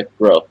 you expect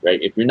growth, right?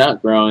 If you're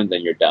not growing,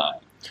 then you're dying.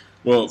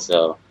 Well,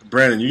 so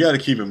Brandon, you got to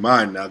keep in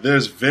mind now.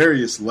 There's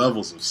various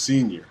levels of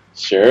senior.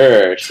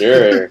 Sure.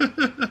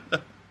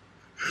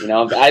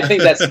 I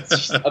think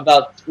that's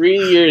about 3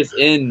 years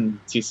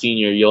into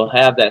senior, you'll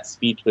have that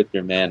speech with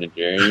your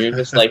manager, and you're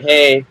just like,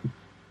 hey,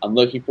 I'm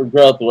looking for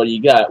growth. What do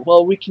you got?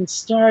 Well, we can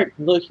start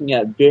looking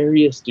at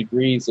various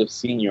degrees of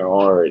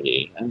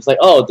seniority. And it's like,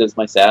 oh, does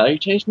my salary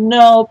change?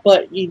 No,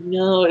 but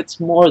it's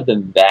more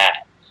than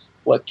that.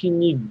 What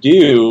can you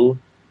do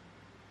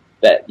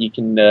that you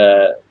can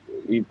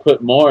you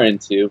put more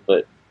into,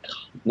 but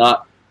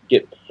not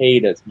get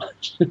paid as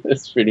much?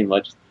 That's pretty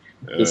much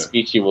the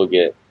speech you will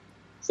get.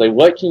 It's like,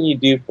 what can you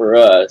do for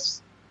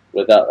us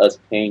without us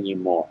paying you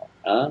more?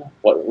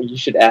 What you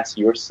should ask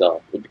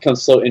yourself. It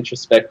becomes so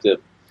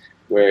introspective,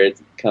 where it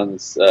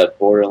becomes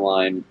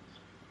borderline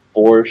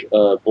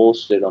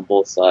bullshit on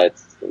both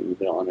sides. So you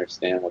don't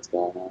understand what's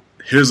going on.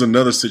 Here's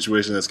another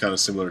situation that's kind of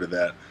similar to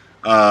that.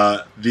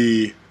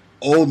 The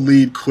old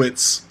lead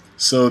quits,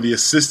 so the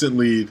assistant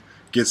lead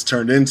gets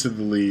turned into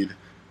the lead,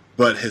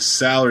 but his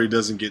salary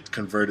doesn't get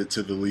converted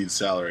to the lead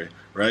salary,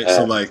 right?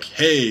 So like,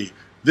 hey,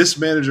 this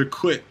manager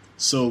quit,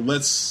 so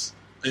let's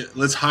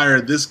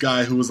hire this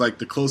guy who was like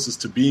the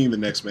closest to being the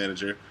next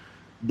manager,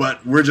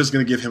 but we're just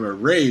going to give him a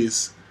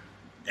raise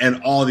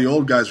and all the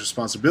old guy's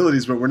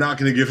responsibilities, but we're not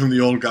going to give him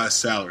the old guy's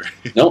salary.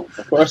 Nope,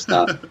 of course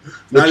not.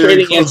 We're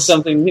trading in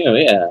something new,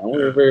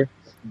 We're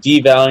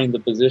devaluing the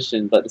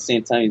position, but at the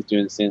same time, he's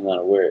doing the same amount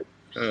of work.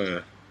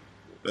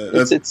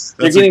 That's a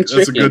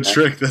good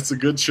trick. That's a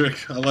good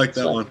trick. I like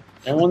that one.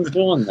 Everyone's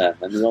doing that,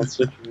 and they don't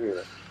switch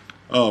it.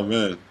 Oh,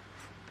 man.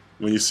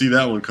 When you see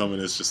that one coming,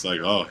 it's just like,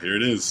 oh, here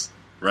it is.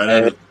 Right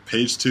out of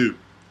page 2.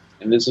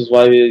 And this is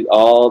why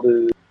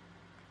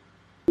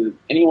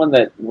anyone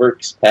that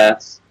works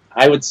past,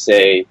 I would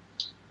say,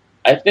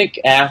 I think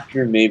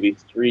after maybe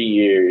 3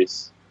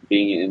 years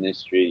being in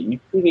industry, you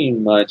pretty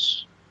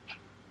much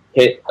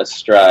hit a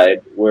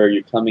stride where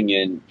you're coming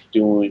in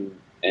doing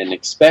and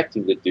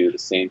expecting to do the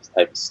same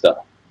type of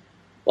stuff.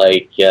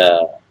 Like,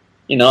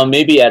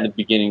 maybe at the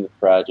beginning of the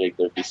project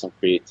there'd be some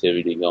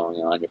creativity going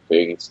on, you're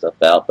figuring stuff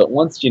out, but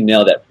once you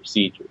nail that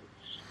procedure,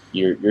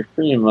 you're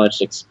pretty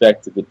much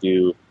expected to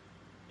do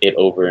it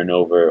over and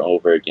over and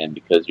over again,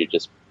 because you're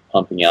just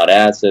pumping out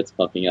assets,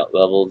 pumping out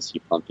levels,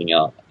 you're pumping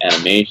out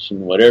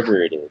animation,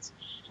 whatever it is.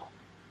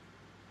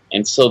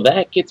 And so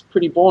that gets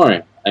pretty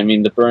boring. I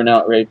mean, the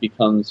burnout rate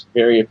becomes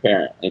very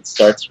apparent. It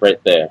starts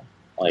right there.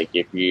 Like,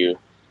 if you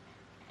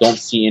don't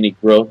see any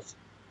growth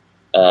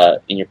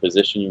in your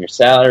position, in your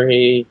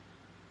salary,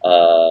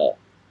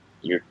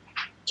 you're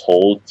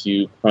told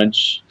to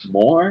crunch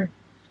more,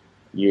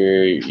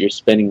 you're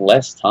spending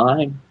less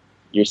time,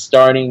 you're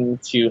starting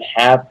to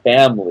have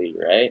family,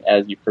 right,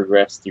 as you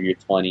progress through your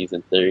 20s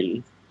and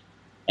 30s.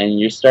 And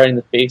you're starting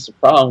to face a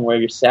problem where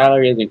your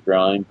salary isn't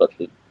growing, but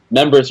the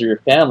members of your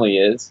family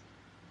is,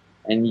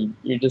 and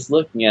you're just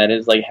looking at it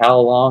as like, how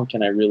long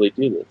can I really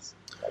do this?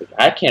 Like,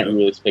 I can't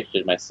really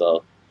picture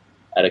myself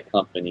at a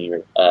company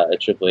or a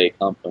AAA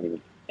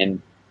company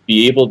and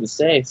be able to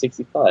say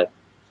 65.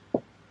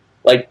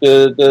 Like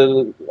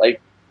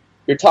like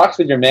your talks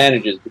with your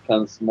managers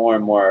becomes more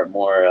and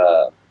more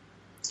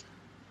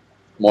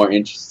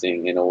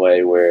interesting in a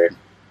way where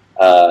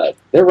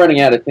they're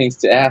running out of things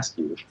to ask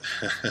you.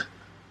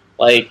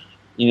 Like,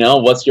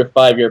 what's your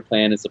 5-year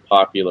plan is a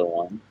popular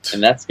one.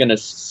 And that's going to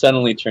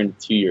suddenly turn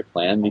to 2-year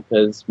plan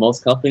because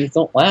most companies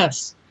don't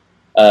last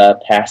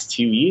past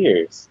 2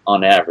 years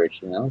on average.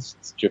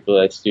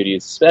 AAA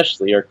studios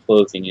especially are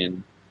closing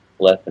in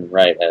left and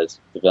right as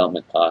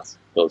development costs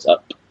goes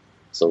up.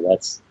 So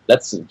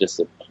that's just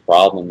a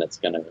problem that's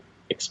going to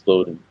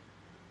explode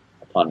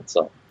upon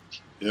itself.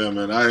 Yeah,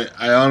 man.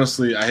 I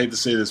honestly, I hate to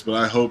say this, but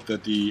I hope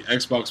that the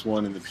Xbox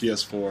One and the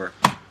PS4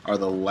 are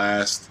the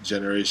last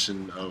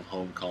generation of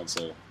home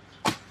console.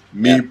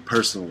 Me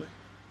personally.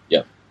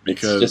 Yeah.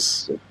 Because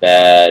it's just a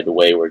bad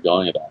way we're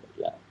going about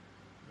it.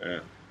 Yeah.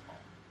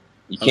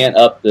 You can't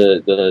up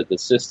the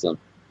system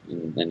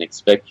and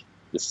expect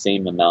the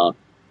same amount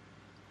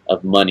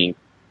of money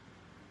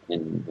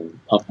and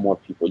pump more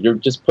people. You're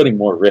just putting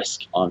more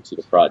risk onto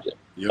the project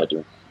by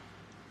doing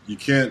that. You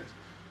can't.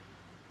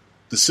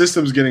 The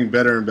system's getting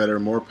better and better,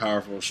 more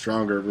powerful,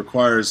 stronger. It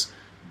requires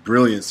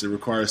brilliance. It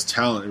requires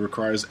talent. It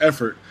requires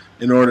effort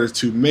in order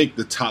to make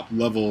the top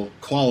level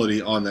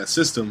quality on that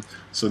system.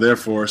 So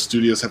therefore,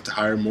 studios have to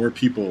hire more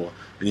people,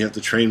 and you have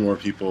to train more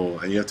people,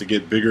 and you have to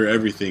get bigger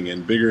everything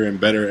and bigger and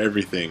better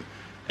everything.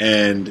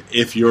 And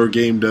if your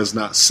game does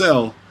not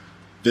sell,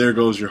 there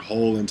goes your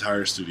whole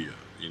entire studio.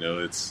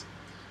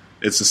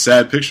 It's a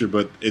sad picture,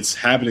 but it's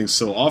happening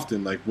so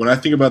often. Like, when I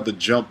think about the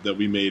jump that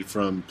we made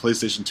from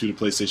PlayStation 2 to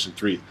PlayStation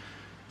 3,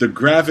 the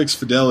graphics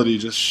fidelity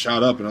just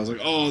shot up, and I was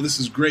like, oh, this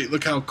is great.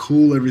 Look how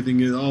cool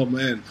everything is. Oh,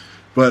 man.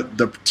 But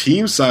the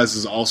team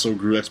sizes also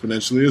grew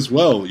exponentially as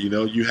well.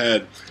 You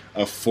had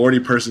a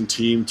 40-person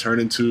team turn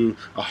into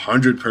a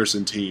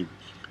 100-person team.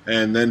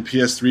 And then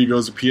PS3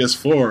 goes to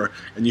PS4,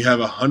 and you have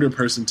a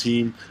 100-person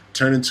team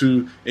turn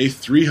into a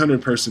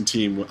 300-person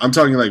team. I'm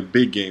talking like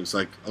big games,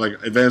 like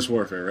Advanced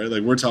Warfare, right?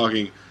 Like, we're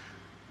talking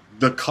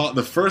the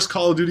first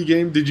Call of Duty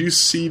game. Did you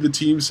see the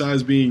team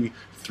size being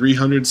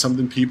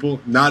 300-something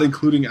people, not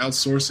including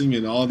outsourcing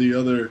and all the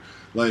other,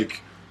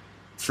 like,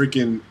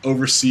 freaking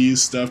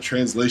overseas stuff,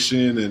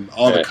 translation, and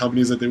all the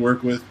companies that they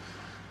work with?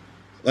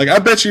 Like, I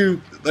bet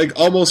you, like,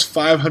 almost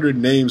 500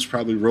 names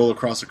probably roll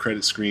across a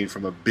credit screen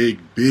from a big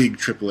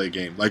AAA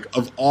game, like,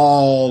 of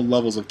all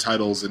levels of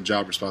titles and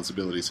job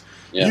responsibilities.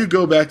 Yeah. You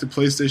go back to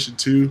PlayStation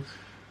 2,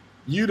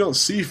 you don't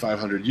see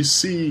 500. You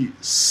see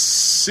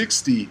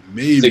 60,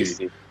 maybe.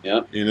 60,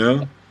 yeah.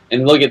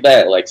 And look at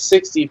that, like,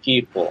 60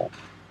 people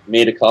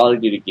made a Call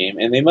of Duty game,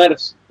 and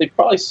they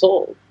probably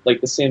sold,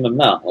 like, the same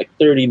amount, like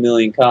 30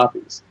 million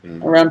copies.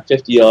 Around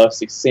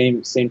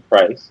 $50, same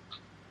price.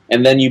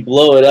 And then you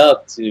blow it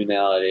up to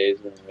nowadays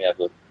when we have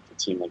a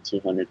team like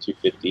 200,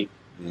 250.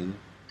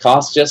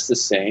 Costs just the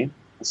same.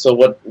 So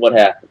what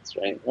happens,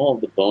 right? Well,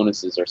 the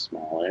bonuses are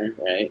smaller,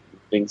 right?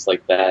 Things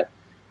like that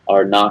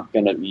are not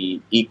going to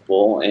be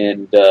equal.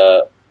 And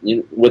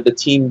with the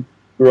team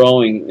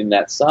growing in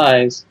that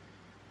size,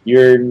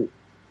 you're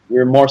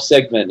more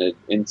segmented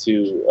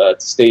into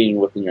staying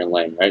within your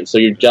lane, right? So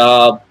your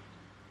job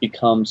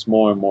becomes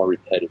more and more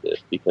repetitive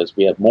because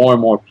we have more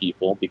and more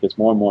people. Because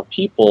more and more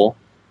people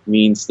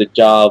means the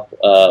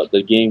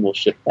game will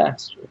ship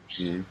faster.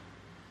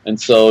 And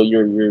so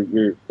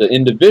the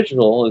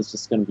individual is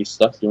just going to be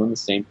stuck doing the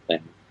same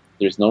thing.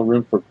 There's no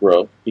room for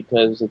growth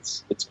because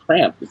it's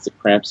cramped. It's a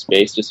cramped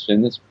space. Just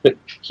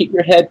keep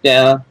your head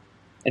down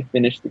and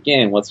finish the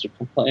game. What's you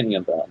complaining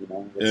about?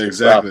 Yeah,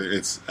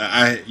 exactly.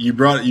 You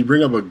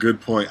bring up a good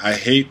point. I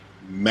hate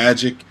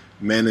magic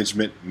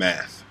management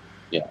math.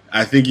 Yeah.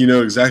 I think you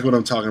know exactly what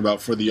I'm talking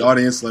about. For the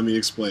audience, let me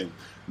explain.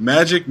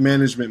 Magic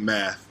management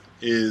math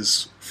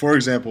is, for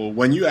example,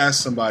 when you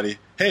ask somebody,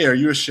 hey, are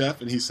you a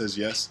chef? And he says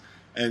yes.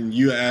 And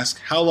you ask,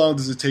 how long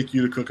does it take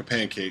you to cook a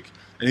pancake?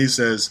 And he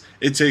says,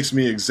 it takes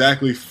me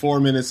exactly 4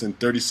 minutes and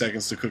 30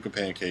 seconds to cook a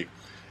pancake.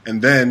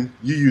 And then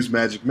you use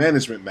magic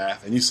management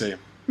math and you say,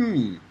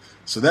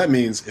 so that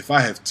means if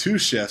I have 2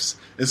 chefs,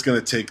 it's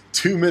going to take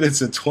 2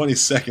 minutes and 20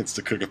 seconds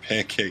to cook a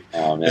pancake.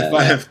 Oh, man, if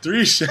I have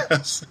 3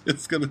 chefs,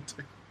 it's going to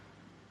take...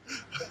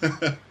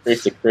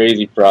 It's a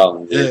crazy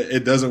problem, dude.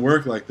 It doesn't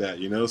work like that,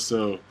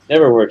 so...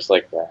 Never works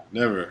like that.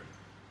 Never.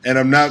 And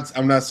I'm not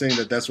saying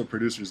that that's what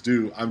producers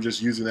do. I'm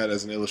just using that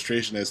as an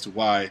illustration as to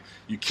why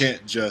you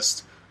can't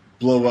just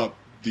blow up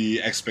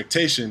the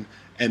expectation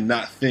and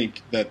not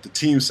think that the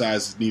team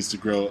size needs to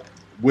grow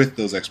with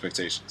those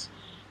expectations.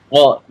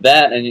 Well,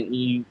 that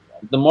and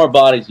the more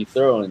bodies you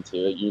throw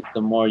into it,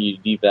 the more you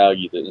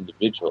devalue the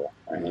individual.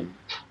 I mean,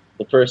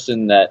 the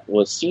person that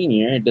was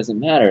senior, it doesn't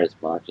matter as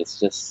much. It's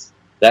just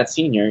that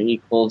senior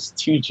equals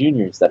 2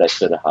 juniors that I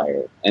could have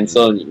hired. And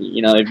so,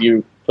 if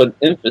you put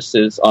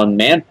emphasis on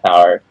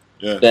manpower,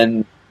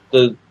 then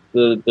the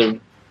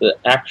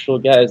actual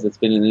guys that's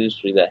been in the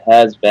industry that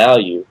has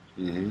value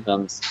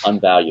becomes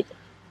unvaluable.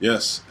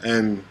 Yes,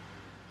 and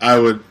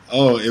it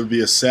would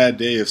be a sad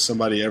day if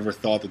somebody ever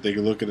thought that they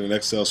could look at an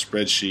Excel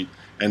spreadsheet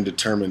and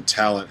determine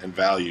talent and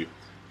value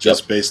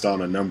just based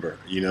on a number.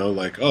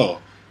 Like,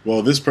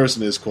 this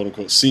person is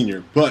quote-unquote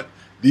senior, but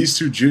these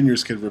 2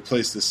 juniors could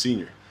replace this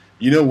senior.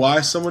 You know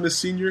why someone is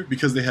senior?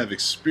 Because they have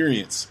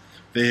experience.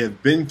 They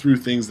have been through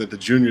things that the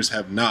juniors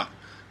have not.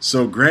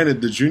 So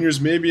granted, the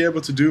juniors may be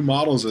able to do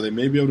models or they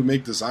may be able to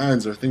make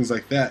designs or things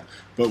like that,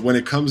 but when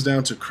it comes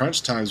down to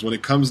crunch times, when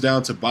it comes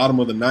down to bottom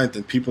of the ninth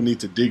and people need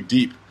to dig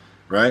deep,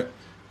 right?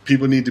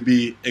 People need to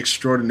be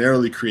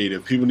extraordinarily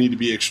creative. People need to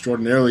be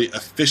extraordinarily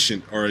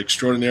efficient or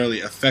extraordinarily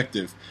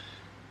effective.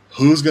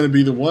 Who's going to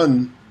be the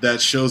one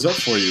that shows up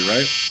for you,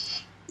 right?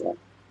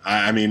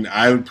 I mean,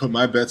 I would put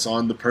my bets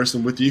on the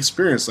person with the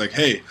experience. Like,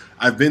 hey,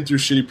 I've been through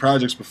shitty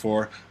projects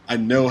before. I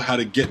know how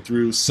to get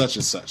through such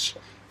and such.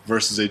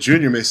 Versus a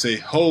junior may say,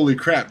 holy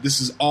crap, this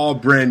is all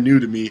brand new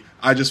to me.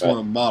 I just want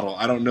to model.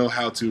 I don't know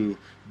how to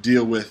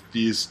deal with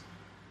these,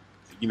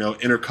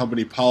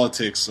 intercompany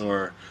politics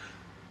or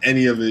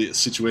any of the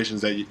situations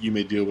that you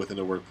may deal with in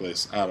the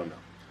workplace. I don't know.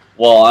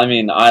 Well, I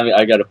mean,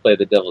 I got to play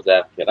the devil's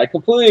advocate. I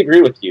completely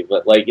agree with you,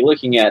 but like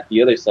looking at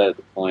the other side of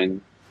the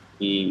coin,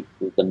 the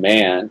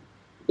man,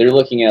 they're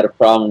looking at a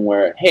problem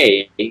where,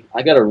 hey,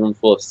 I got a room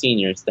full of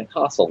seniors that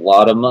costs a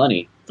lot of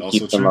money to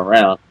keep them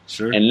around.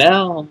 Sure. And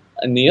now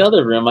in the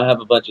other room, I have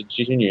a bunch of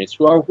juniors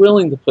who are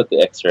willing to put the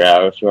extra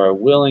hours, who are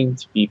willing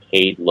to be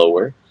paid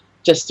lower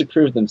just to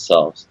prove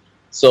themselves.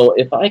 So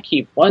if I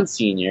keep 1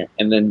 senior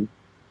and then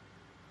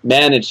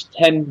manage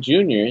 10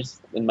 juniors,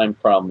 then my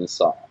problem is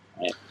solved.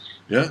 Right?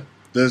 Yeah,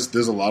 there's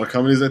a lot of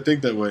companies that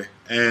think that way.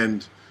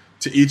 And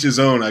to each his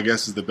own, I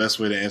guess, is the best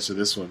way to answer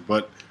this one.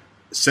 But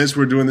since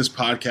we're doing this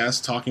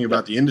podcast talking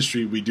about the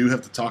industry, we do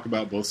have to talk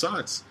about both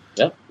sides.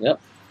 Yep.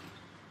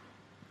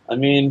 I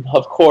mean,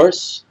 of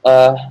course,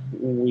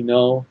 we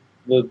know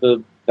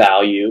the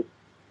value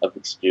of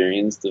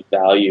experience, the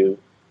value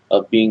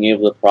of being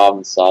able to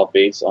problem solve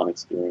based on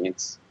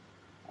experience.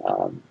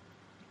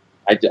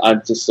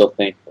 I'm just so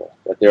thankful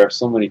that there are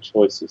so many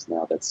choices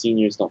now that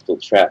seniors don't feel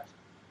trapped.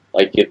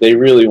 Like, if they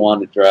really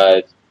want to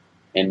drive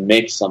and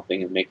make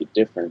something and make a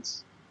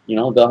difference,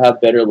 they'll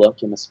have better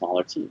luck in a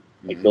smaller team.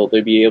 Like, they'll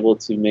be able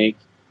to make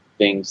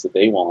things that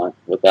they want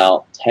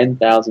without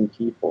 10,000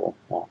 people.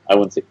 Well, I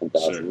wouldn't say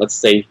 10,000. Sure. Let's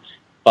say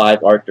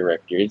 5 art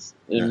directors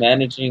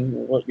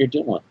managing what you're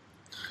doing.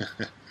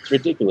 It's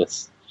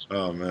ridiculous.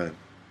 Oh, man.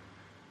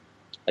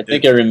 I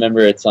think I remember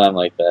a time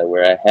like that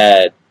where I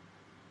had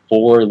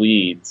 4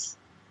 leads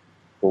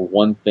for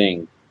one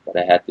thing that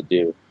I had to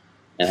do,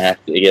 and I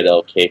had to get an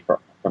okay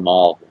from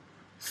all of them.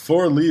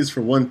 4 leads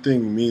for one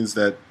thing means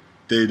that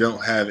they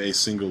don't have a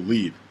single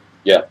lead.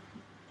 Yeah,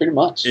 pretty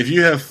much. If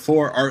you have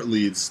 4 art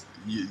leads,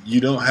 you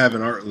don't have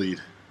an art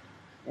lead.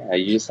 Yeah,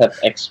 you just have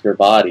extra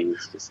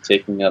bodies just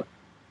taking up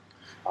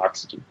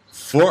oxygen.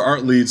 4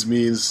 art leads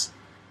means,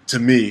 to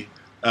me,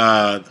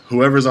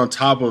 whoever's on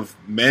top of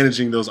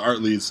managing those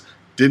art leads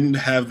didn't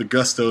have the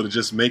gusto to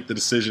just make the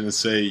decision and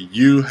say,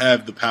 you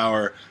have the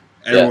power,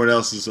 everyone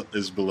else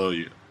is below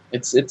you.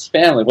 It's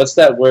family. What's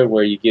that word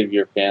where you give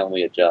your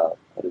family a job?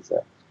 What is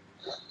that?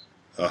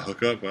 A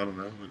hookup? I don't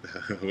know.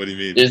 What do you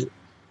mean?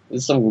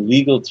 There's some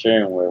legal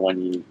term where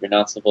when you're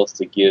not supposed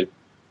to give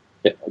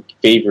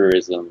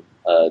favorism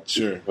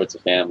towards a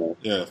family.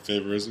 Yeah,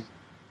 favorism.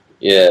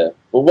 Yeah,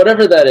 but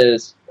whatever that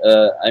is,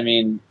 I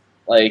mean,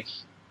 like,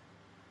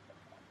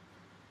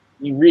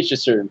 you reach a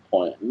certain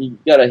point. You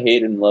gotta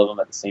hate and love them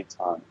at the same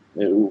time.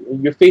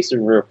 You're facing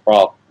a real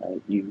problem.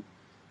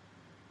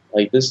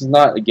 Right? This is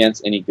not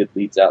against any good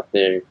leads out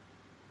there,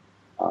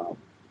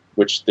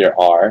 which there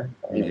are.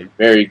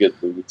 Very good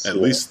leads.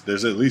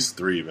 There's at least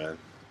 3, man.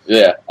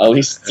 Yeah, at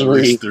least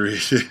 3. At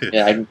least 3.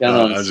 Yeah, I can count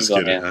on I'm just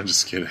kidding. I'm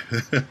just kidding.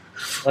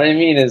 What I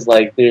mean is,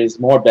 like, there's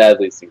more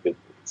bad leads than good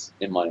leads,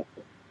 in my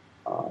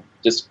opinion.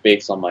 Just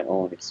based on my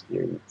own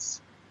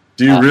experience.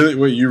 Do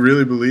you you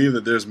really believe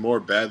that there's more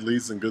bad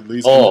leads than good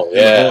leads in the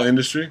whole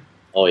industry?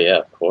 Oh yeah,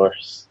 of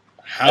course.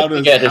 How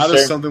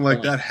does something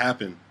like that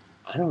happen?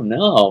 I don't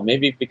know.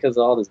 Maybe because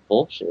of all this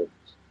bullshit.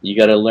 You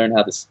got to learn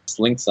how to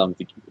sling some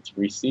to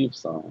receive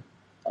some.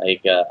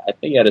 Like, I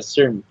think at a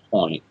certain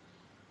point,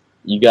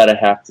 you got to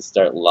have to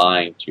start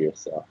lying to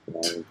yourself.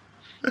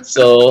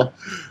 So,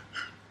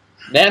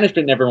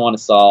 management never want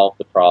to solve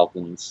the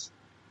problems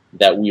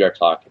that we are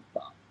talking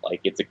about.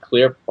 Like, it's a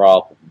clear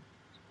problem,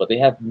 but they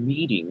have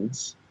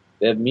meetings.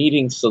 They have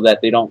meetings so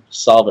that they don't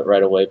solve it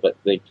right away, but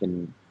they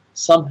can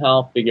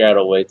somehow figure out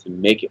a way to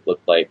make it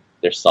look like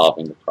they're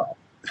solving the problem.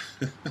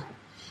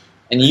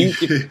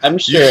 And I'm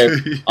sure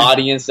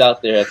audience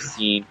out there have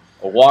seen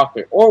a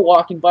walker or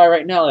walking by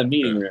right now in a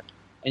meeting room,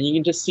 and you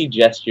can just see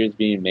gestures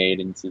being made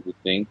into the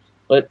thing.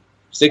 But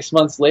 6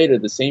 months later,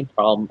 the same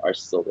problem are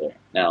still there.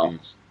 Now,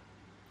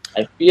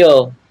 I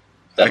feel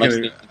that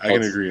I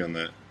can agree on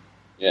that.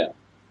 Yeah,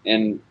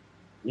 and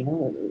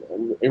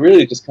it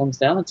really just comes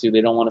down to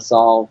they don't want to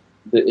solve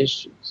the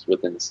issues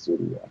within the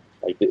studio,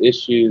 like the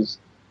issues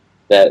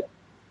that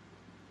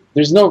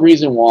there's no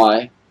reason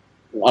why,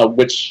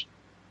 which,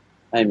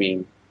 I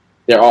mean,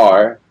 there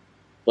are,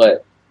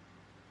 but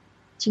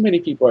too many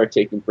people are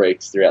taking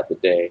breaks throughout the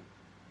day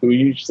who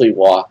usually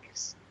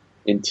walks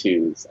in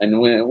twos. And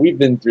we've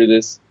been through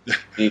this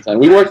anytime.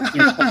 We worked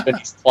through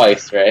companies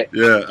twice, right?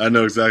 Yeah, I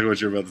know exactly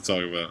what you're about to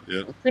talk about.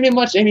 Yeah. Pretty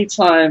much any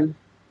time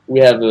we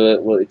have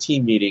a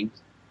team meeting,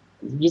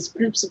 just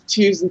groups of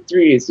twos and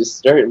threes just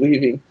start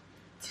leaving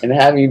and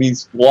having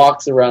these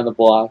walks around the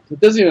block. It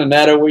doesn't even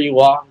matter where you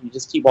walk. You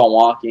just keep on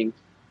walking.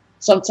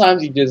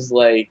 Sometimes you just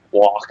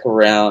walk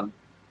around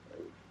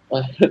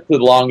the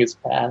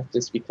longest path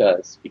just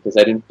because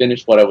I didn't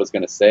finish what I was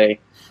going to say,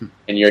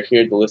 and you're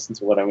here to listen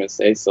to what I'm going to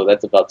say, so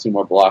that's about 2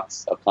 more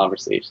blocks of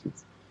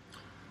conversations.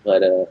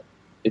 But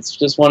it's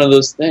just one of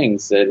those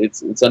things that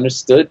it's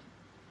understood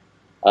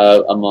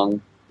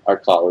among our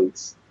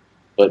colleagues,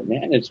 but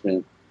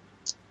management,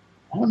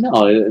 I don't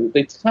know,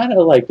 they kind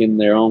of in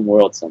their own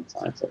world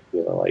sometimes. I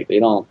feel like they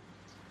don't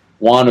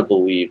want to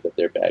believe that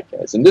they're bad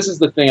guys. And this is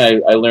the thing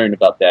I learned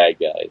about bad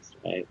guys,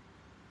 right?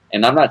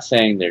 And I'm not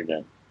saying they're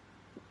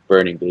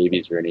burning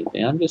babies or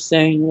anything. I'm just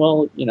saying,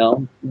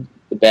 the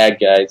bad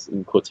guys,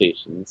 in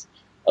quotations,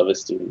 of a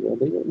studio,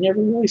 they never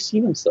really see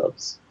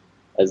themselves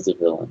as the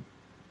villain.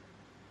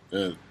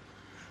 Yeah.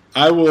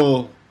 I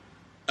will,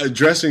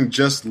 addressing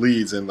just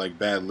leads and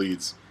bad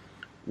leads,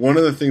 one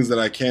of the things that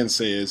I can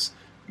say is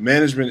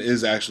management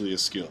is actually a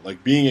skill.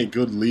 Being a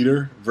good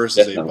leader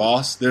versus a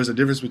boss, there's a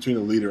difference between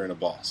a leader and a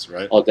boss,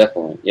 right? Oh,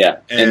 definitely, yeah.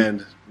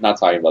 And not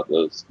talking about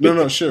those.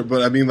 No, sure.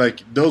 But I mean,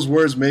 those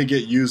words may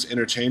get used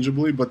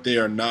interchangeably, but they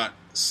are not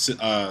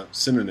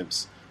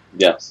synonyms.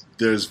 Yes.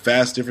 There's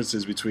vast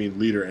differences between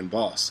leader and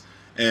boss.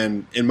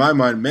 And in my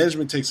mind,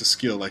 management takes a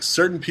skill.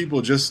 Certain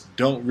people just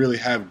don't really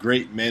have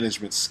great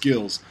management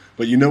skills.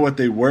 But you know what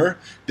they were?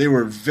 They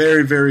were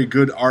very, very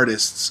good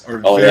artists or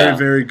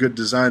very good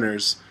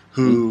designers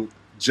who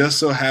just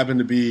so happened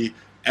to be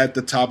at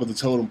the top of the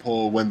totem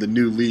pole when the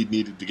new lead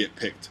needed to get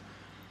picked.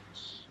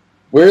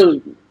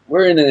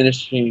 We're in an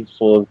industry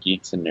full of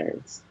geeks and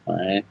nerds, all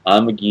right?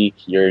 I'm a geek,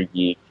 you're a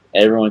geek.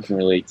 Everyone can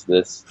relate to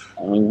this.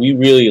 I mean, we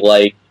really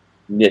like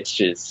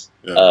niches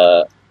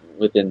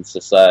within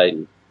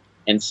society.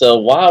 And so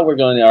while we're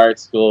going to art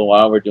school,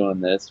 while we're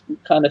doing this, we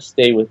kind of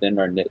stay within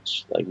our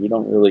niche. We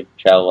don't really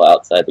travel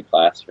outside the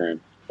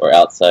classroom or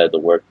outside of the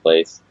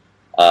workplace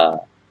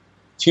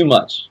too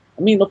much.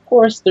 I mean, of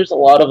course, there's a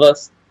lot of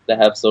us that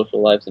have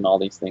social lives and all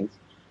these things,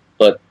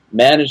 but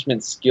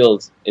management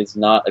skills is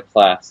not a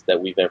class that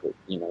we ever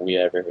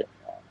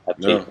have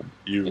taken.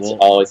 It's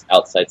always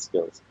outside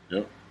skills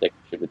that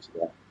contribute to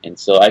that. And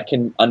so I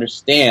can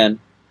understand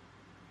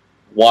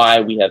why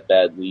we have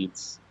bad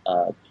leads,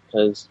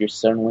 because you're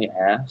suddenly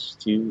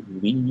asked to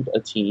lead a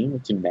team,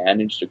 to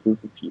manage a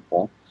group of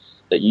people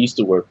that you used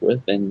to work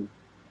with, and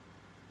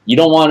you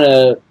don't want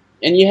to.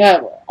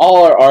 And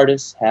all our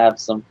artists have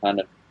some kind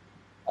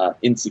of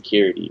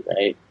insecurity,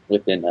 right,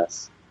 within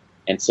us.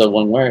 And so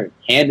when we're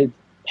handed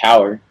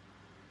power,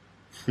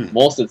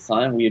 most of the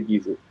time we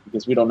abuse it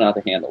because we don't know how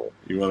to handle it.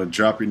 You want to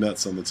drop your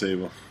nuts on the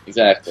table.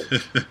 Exactly.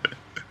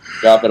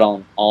 Drop it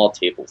on all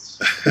tables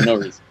for no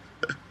reason.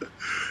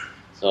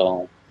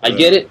 So I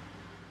get it.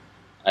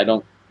 I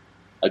don't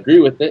agree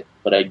with it,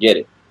 but I get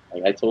it.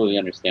 I totally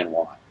understand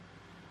why.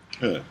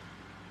 Yeah.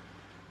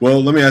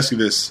 Well, let me ask you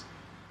this.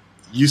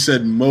 You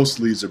said most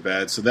leads are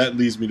bad, so that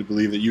leads me to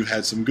believe that you've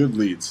had some good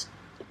leads.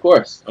 Of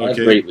course. I have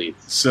great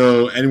leads.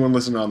 So anyone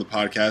listening on the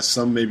podcast,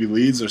 some may be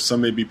leads or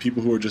some may be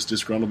people who are just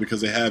disgruntled because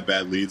they have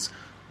bad leads.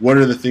 What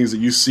are the things that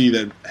you see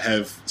that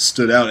have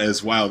stood out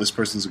as, wow, this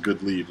person's a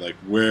good lead?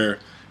 Where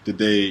did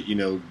they,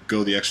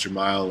 go the extra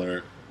mile,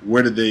 or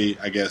where did they,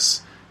 I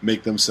guess,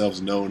 make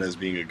themselves known as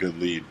being a good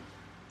lead?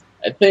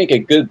 I think a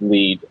good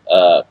lead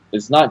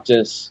is not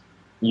just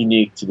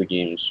unique to the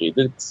game industry.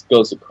 This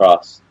goes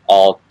across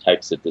all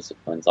types of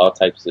disciplines, all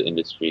types of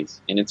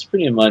industries. And it's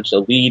pretty much, a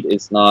lead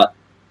is not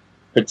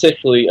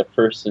particularly a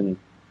person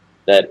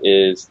that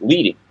is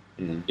leading.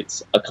 Mm-hmm.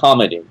 It's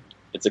accommodating.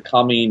 It's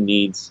accommodating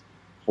needs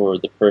for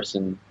the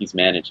person he's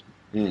managing.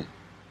 Mm.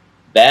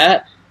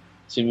 That,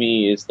 to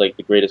me, is the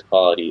greatest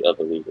quality of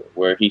a leader,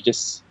 where he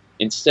just,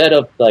 instead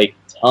of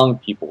telling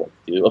people what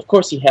to do, of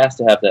course he has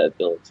to have that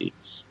ability,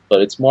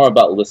 but it's more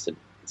about listening.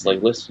 It's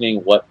listening,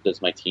 what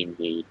does my team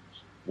need?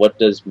 What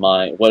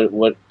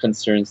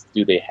concerns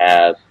do they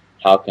have?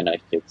 How can I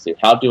fix it?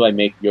 How do I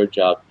make your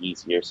job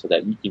easier so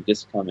that you can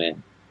just come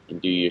in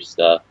and do your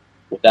stuff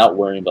without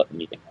worrying about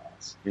anything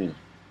else? Mm.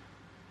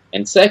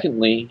 And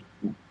secondly,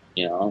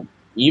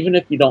 even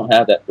if you don't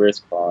have that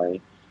first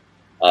quality,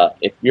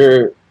 if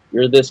you're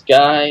this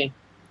guy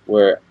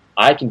where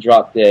I can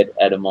drop dead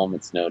at a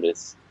moment's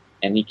notice,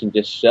 and he can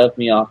just shove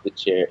me off the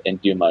chair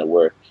and do my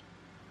work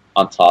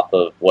on top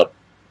of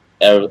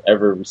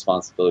whatever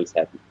responsibilities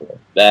have before.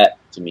 That,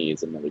 to me,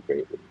 is another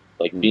great lead.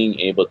 Like being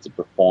able to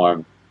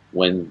perform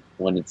when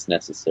it's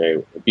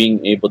necessary,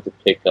 being able to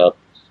pick up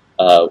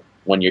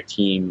when your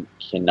team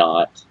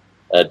cannot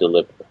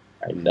deliver.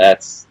 Right?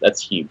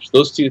 That's huge.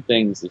 Those two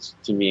things,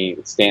 to me,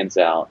 it stands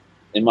out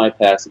in my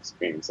past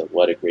experience of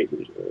what a great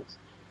leader is.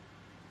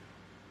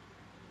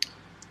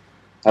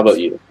 How about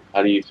you?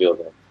 How do you feel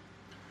about it?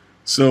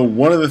 So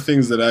one of the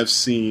things that I've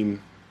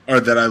seen, or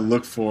that I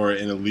look for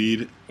in a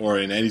lead or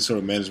in any sort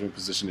of management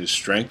position, is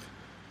strength.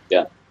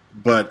 Yeah.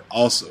 But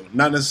also,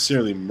 not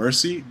necessarily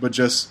mercy, but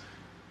just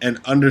an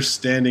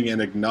understanding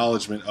and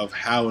acknowledgement of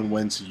how and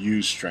when to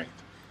use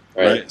strength.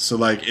 Right? So,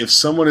 like, if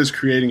someone is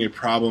creating a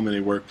problem in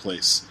a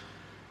workplace,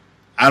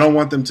 I don't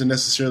want them to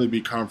necessarily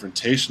be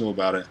confrontational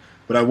about it,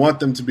 but I want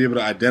them to be able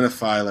to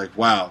identify, like,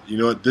 wow, you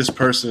know what, this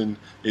person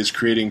is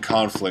creating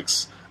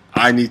conflicts.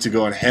 I need to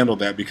go and handle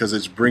that because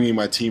it's bringing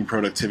my team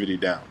productivity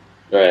down.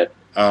 Right.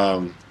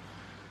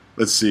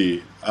 Let's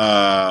see.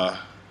 I'm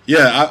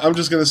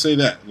just going to say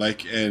that.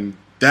 Like, and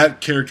that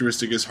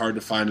characteristic is hard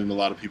to find in a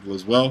lot of people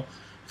as well,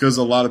 because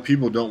a lot of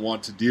people don't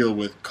want to deal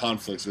with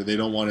conflicts, or they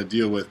don't want to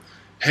deal with,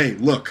 hey,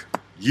 look,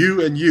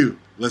 you and you,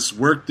 let's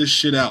work this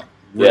shit out.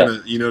 We're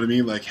gonna, you know what I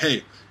mean? Like,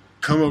 hey,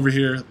 come over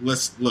here.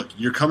 Let's look.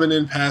 You're coming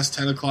in past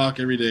 10 o'clock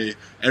every day.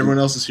 Everyone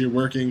else is here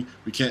working.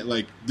 We can't,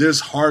 like,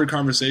 there's hard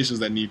conversations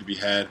that need to be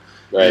had.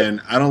 Right.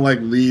 And I don't like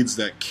leads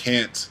that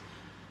can't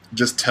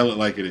just tell it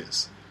like it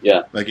is.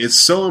 Yeah. Like, it's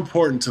so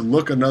important to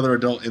look another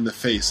adult in the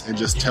face and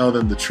just tell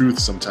them the truth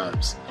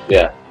sometimes.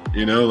 Yeah.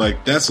 You know,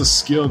 like, that's a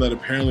skill that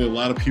apparently a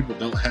lot of people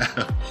don't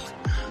have.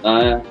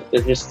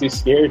 They're just too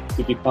scared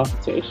to be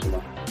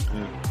confrontational.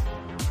 Yeah.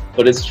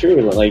 But it's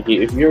true. Like,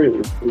 if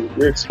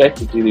you're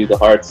expected to do the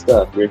hard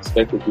stuff, you're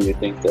expected to do the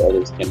things that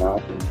others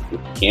cannot, and if you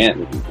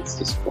can't, it's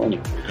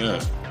disappointing.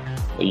 Yeah.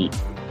 It's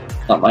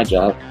not my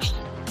job.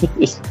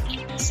 just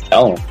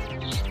tell them.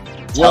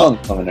 Tell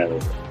them coming early.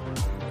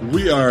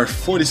 We are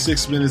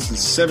 46 minutes and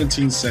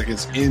 17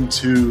 seconds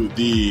into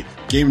the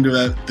Game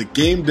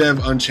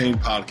Dev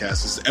Unchained podcast.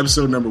 This is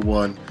episode number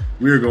 1.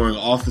 We are going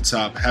off the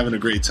top, having a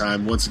great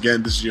time. Once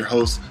again, this is your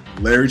host,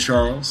 Larry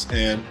Charles,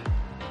 and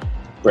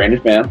Brandon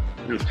Pham.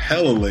 It was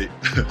hella late.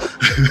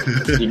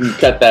 You can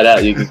cut that out.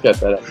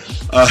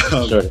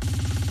 Sure.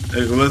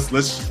 Hey,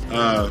 let's.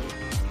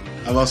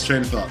 I lost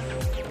train of thought.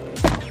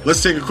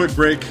 Let's take a quick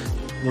break.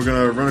 We're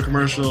gonna run a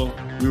commercial.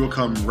 We will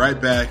come right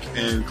back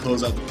and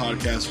close out the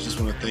podcast. We just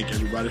want to thank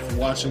everybody for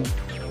watching.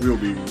 We will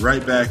be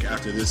right back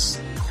after this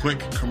quick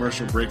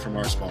commercial break from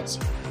our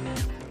sponsor.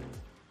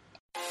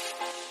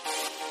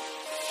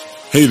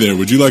 Hey there,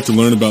 would you like to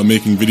learn about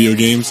making video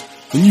games?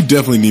 Then you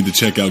definitely need to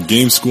check out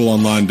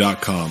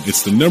GameSchoolOnline.com.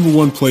 It's the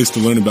 #1 place to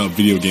learn about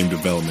video game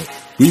development.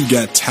 We've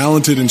got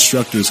talented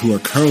instructors who are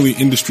currently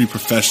industry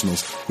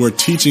professionals who are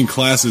teaching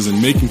classes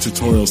and making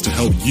tutorials to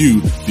help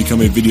you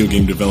become a video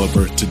game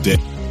developer today.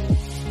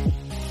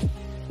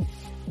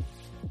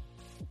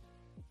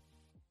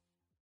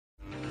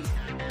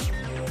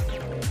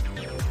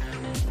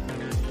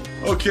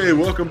 Okay,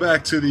 welcome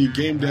back to the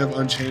Game Dev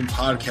Unchained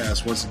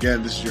podcast. Once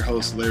again, this is your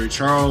host, Larry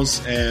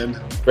Charles, and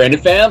Brandon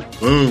Pham.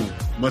 Boom.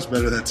 Much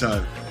better that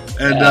time.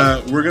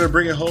 And we're going to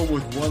bring it home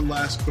with one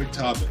last quick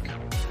topic.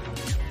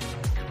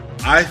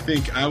 I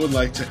think I would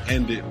like to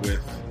end it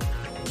with,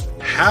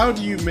 how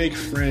do you make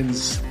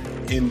friends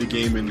in the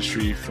game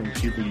industry from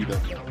people you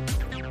don't know?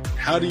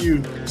 How do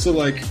you... So,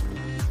 like,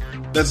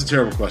 that's a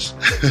terrible question.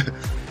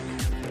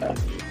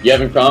 You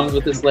having problems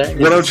with this, Larry?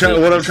 What I'm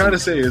trying to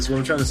say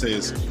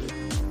is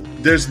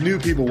there's new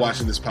people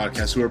watching this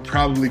podcast who are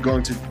probably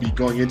going to be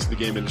going into the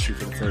game industry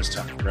for the first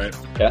time, right?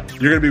 Yeah.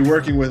 You're going to be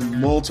working with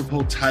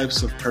multiple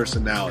types of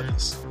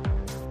personalities.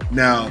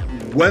 Now,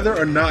 whether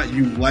or not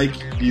you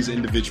like these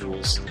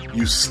individuals,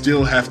 you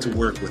still have to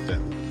work with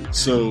them.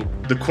 So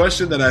the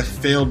question that I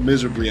failed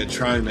miserably at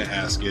trying to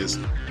ask is,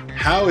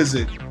 how is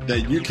it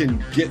that you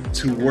can get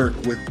to work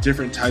with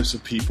different types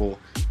of people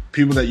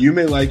that you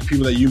may like,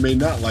 people that you may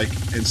not like,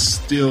 and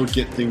still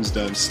get things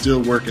done,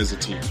 still work as a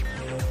team?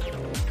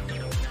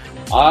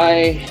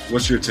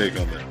 What's your take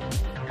on that?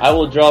 I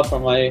will draw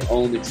from my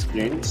own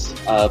experience,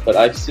 but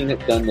I've seen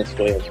it done this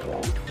way as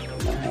well.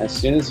 As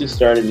soon as you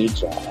start a new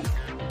job,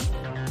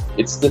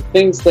 it's the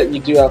things that you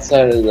do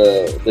outside of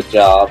the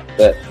job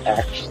that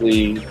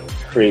actually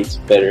creates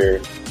better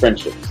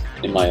friendships,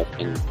 in my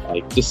opinion.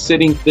 Like, just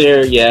sitting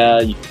there,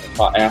 you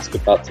can ask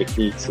about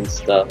techniques and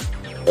stuff,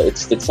 but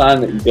it's the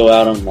time that you go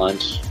out on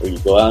lunch, or you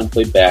go out and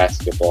play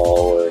basketball,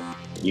 or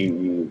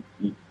you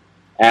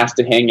ask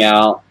to hang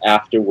out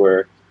after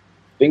work.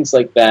 Things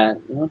like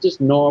that, just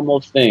normal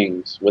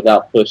things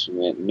without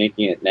pushing it and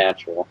making it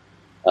natural,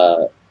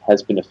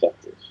 has been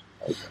effective.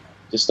 Like,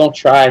 just don't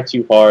try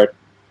too hard,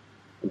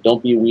 and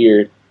don't be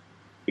weird,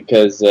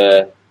 because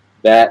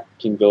that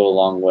can go a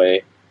long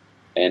way,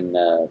 and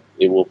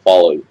it will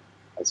follow you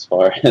as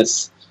far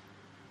as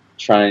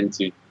trying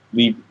to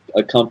leave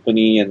a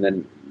company and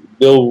then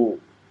they'll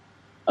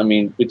I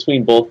mean,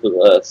 between both of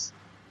us,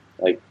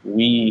 like,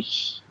 we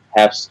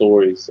have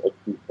stories of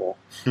people,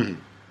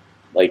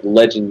 like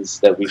legends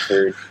that we've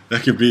heard.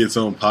 That could be its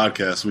own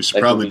podcast. We should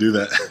probably do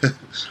that.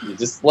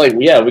 Just like,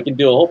 yeah, we can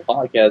do a whole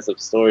podcast of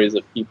stories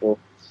of people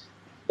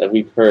that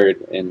we've heard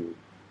and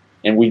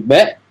we've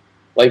met.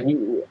 Like,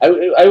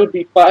 I would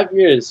be 5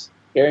 years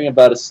hearing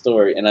about a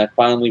story, and I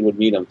finally would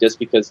meet them just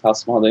because how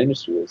small the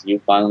industry is. You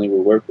finally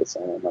would work with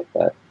someone like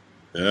that.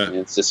 Yeah. And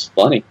it's just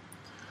funny.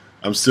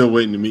 I'm still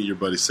waiting to meet your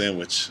buddy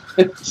Sandwich.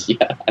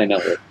 Yeah, I know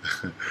it.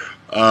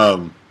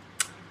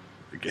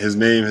 His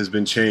name has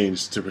been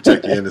changed to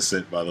protect the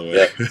innocent, by the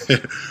way.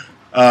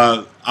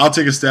 Yeah. I'll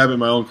take a stab at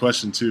my own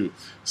question, too.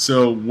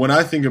 So when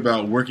I think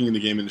about working in the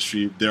game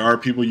industry, there are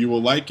people you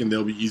will like and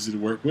they'll be easy to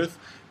work with,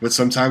 but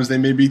sometimes they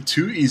may be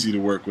too easy to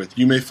work with.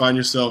 You may find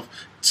yourself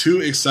too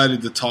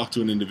excited to talk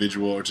to an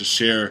individual or to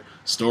share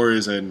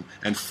stories and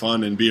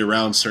fun and be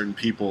around certain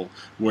people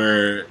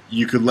where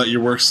you could let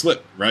your work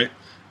slip, right?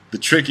 The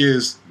trick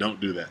is,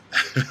 don't do that.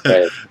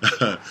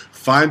 Right.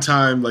 Find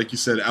time, like you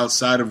said,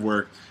 outside of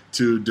work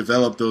to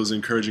develop those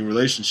encouraging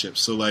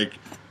relationships. So, like,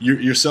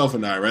 yourself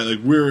and I, right? Like,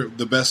 we're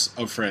the best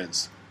of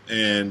friends.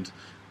 And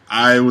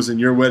I was in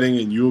your wedding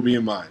and you will be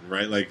in mine,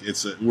 right? Like,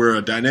 we're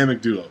a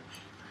dynamic duo.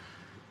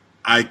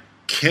 I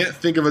can't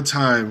think of a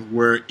time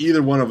where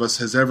either one of us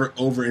has ever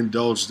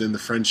overindulged in the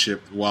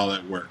friendship while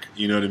at work.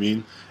 You know what I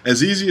mean?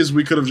 As easy as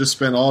we could have just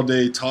spent all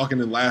day talking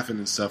and laughing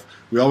and stuff,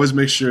 we always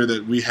make sure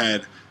that we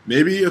had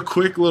maybe a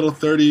quick little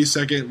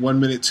 30-second, 1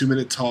 minute, 2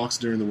 minute talks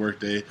during the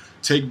workday,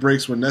 take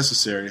breaks when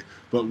necessary,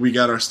 but we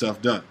got our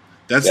stuff done.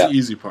 That's the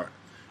easy part.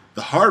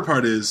 The hard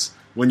part is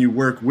when you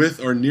work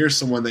with or near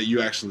someone that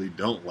you actually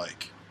don't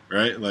like,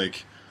 right?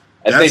 Like,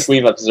 I think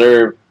we've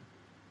observed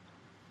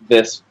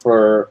this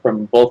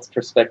from both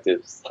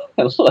perspectives.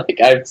 Like,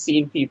 I've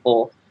seen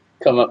people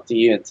come up to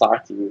you and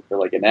talk to you for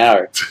like an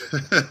hour.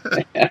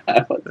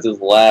 I would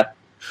just laugh.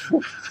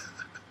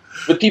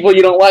 With people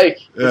you don't like.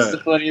 It's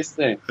the funniest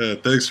thing.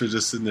 Thanks for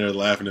just sitting there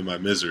laughing at my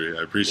misery.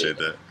 I appreciate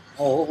that.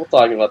 Oh, we'll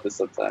talk about this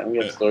sometime. We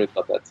have stories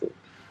about that too.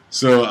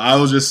 So I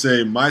will just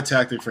say my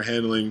tactic for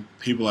handling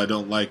people I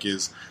don't like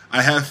is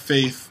I have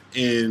faith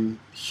in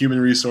human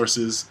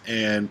resources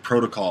and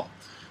protocol.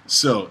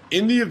 So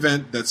in the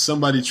event that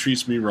somebody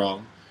treats me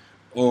wrong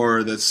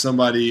or that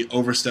somebody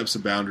oversteps a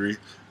boundary,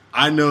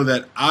 I know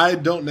that I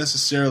don't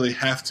necessarily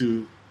have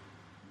to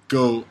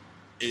go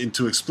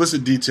into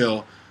explicit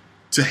detail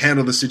to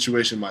handle the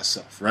situation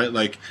myself, right?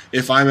 Like,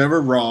 if I'm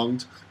ever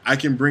wronged, I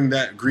can bring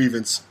that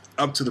grievance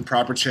up to the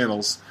proper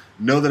channels,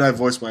 know that I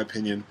voiced my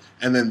opinion,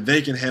 and then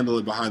they can handle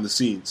it behind the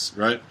scenes,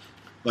 right?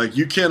 Like,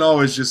 you can't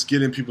always just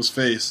get in people's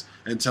face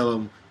and tell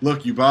them,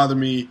 look, you bother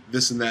me,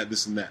 this and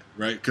that,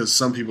 right? Because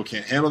some people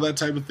can't handle that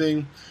type of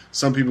thing.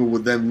 Some people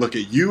would then look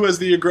at you as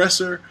the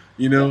aggressor,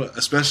 you know,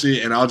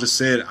 especially, and I'll just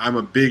say it, I'm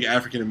a big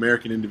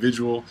African-American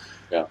individual.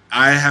 Yeah.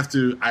 I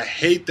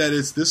hate that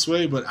it's this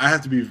way, but I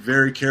have to be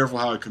very careful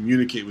how I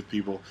communicate with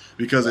people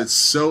because it's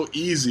so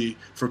easy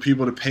for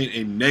people to paint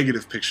a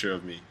negative picture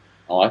of me.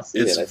 Oh, I see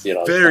it all the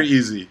time. Very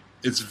easy.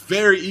 It's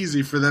very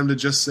easy for them to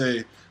just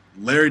say,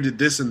 Larry did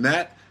this and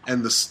that,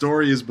 and the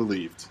story is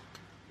believed.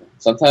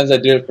 Sometimes I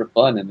do it for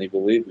fun, and they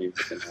believe me.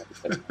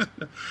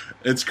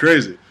 It's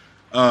crazy.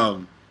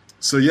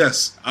 So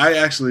yes, I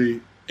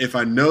actually, if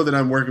I know that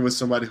I'm working with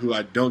somebody who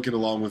I don't get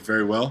along with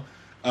very well,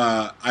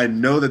 I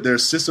know that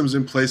there's systems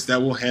in place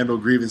that will handle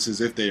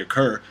grievances if they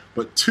occur.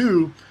 But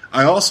two,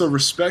 I also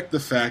respect the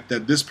fact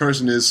that this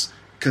person is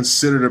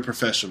considered a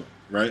professional,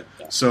 right?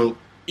 Yeah. So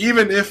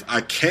even if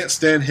I can't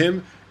stand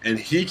him and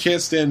he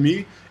can't stand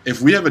me,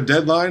 if we have a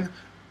deadline,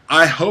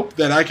 I hope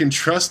that I can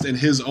trust in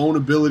his own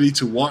ability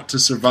to want to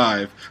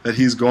survive, that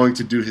he's going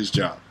to do his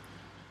job.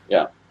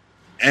 Yeah.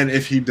 And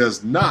if he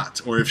does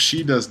not, or if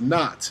she does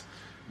not,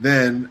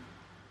 then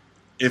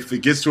if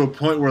it gets to a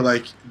point where,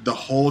 like, the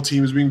whole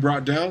team is being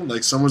brought down,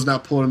 like someone's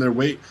not pulling their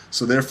weight,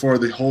 so therefore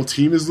the whole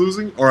team is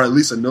losing, or at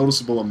least a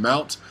noticeable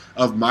amount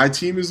of my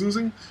team is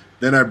losing,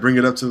 then I bring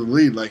it up to the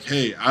lead, like,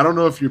 hey, I don't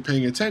know if you're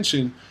paying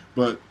attention,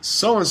 but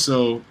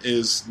so-and-so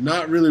is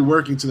not really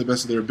working to the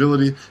best of their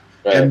ability.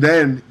 Right. And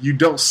then you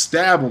don't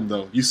stab them,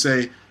 though. You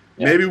say,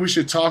 maybe we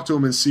should talk to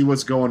him and see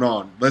what's going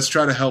on. Let's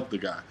try to help the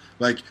guy.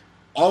 Like,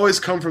 always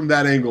come from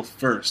that angle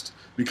first.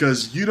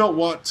 Because you don't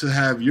want to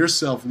have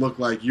yourself look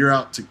like you're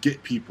out to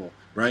get people,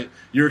 right?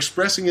 You're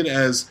expressing it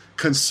as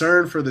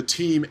concern for the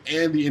team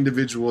and the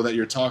individual that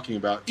you're talking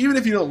about. Even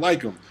if you don't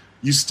like them,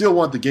 you still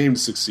want the game to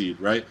succeed,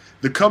 right?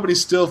 The company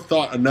still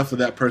thought enough of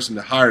that person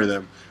to hire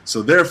them.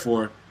 So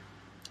therefore,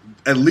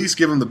 at least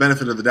give them the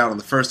benefit of the doubt on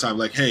the first time.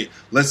 Like, hey,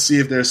 let's see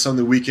if there's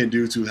something we can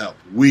do to help.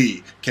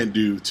 We can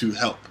do to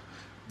help.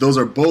 Those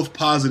are both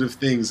positive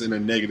things in a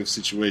negative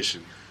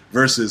situation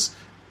versus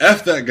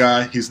F that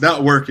guy, he's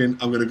not working,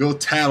 I'm going to go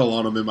tattle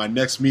on him in my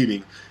next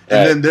meeting.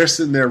 And then they're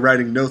sitting there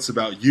writing notes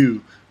about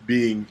you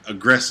being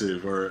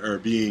aggressive or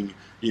being,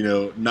 you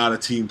know, not a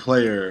team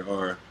player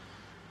or,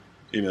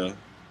 you know.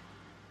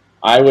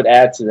 I would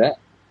add to that.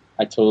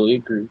 I totally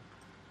agree.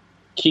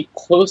 Keep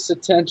close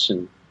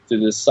attention to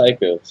the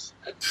psychos.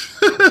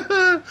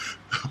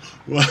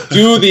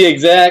 Do the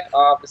exact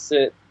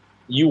opposite.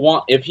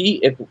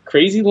 If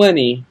Crazy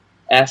Lenny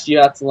asks you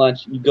out to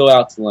lunch, you go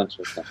out to lunch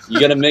with him. You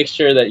got to make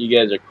sure that you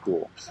guys are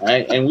cool, all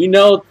right? And we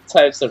know the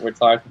types that we're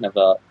talking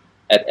about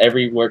at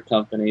every work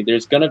company.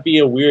 There's going to be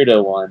a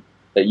weirdo one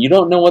that you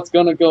don't know what's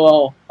going to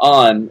go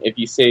on if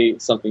you say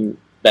something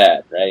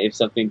bad, right? If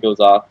something goes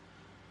off,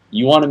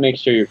 you want to make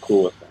sure you're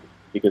cool with them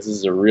because this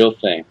is a real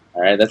thing,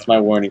 all right? That's my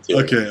warning to you.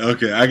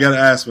 Okay. I got to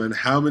ask, man,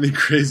 how many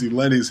Crazy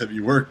Lennys have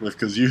you worked with?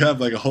 Because you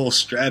have like a whole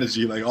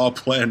strategy like all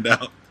planned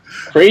out.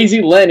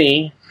 Crazy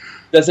Lenny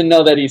doesn't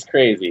know that he's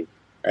crazy,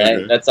 right?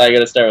 Okay. That's how I got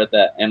to start with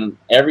that. And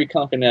every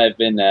company I've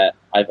been at,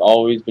 I've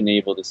always been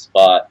able to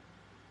spot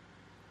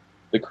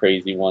the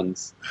crazy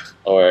ones,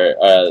 or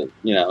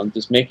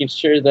just making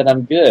sure that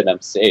I'm good,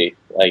 I'm safe.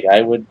 Like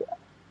I would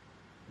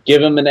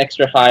give him an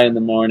extra hi in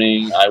the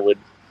morning. I would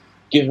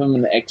give him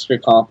an extra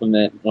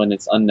compliment when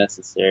it's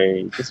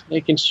unnecessary. Just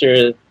making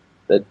sure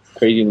that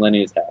Crazy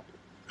Lenny is happy.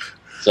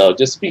 So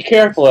just be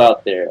careful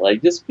out there.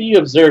 Like just be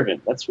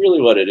observant. That's really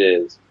what it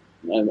is.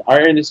 And our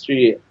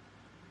industry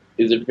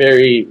is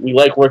we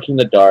like working in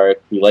the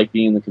dark. We like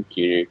being in the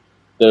computer.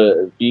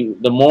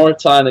 The more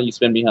time that you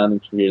spend behind the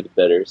computer,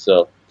 the better.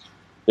 So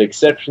the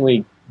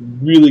exceptionally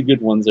really good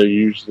ones are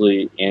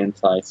usually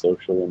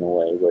anti-social in a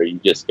way where you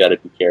just got to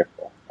be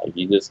careful. Like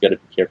you just got to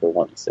be careful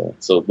what you say.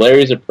 So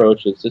Larry's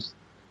approach is just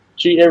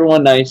treat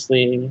everyone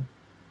nicely.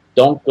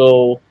 Don't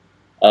go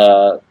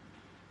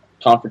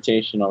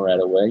confrontational right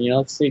away.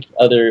 Let's seek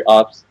other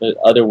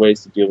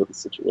ways to deal with the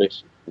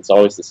situation. It's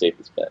always the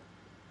safest bet.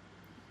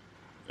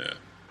 Yeah.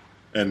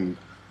 And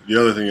the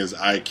other thing is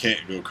I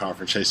can't go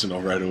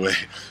confrontational right away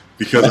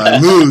because I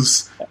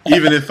lose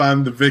even if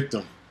I'm the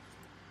victim.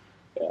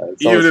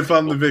 Even if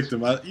I'm the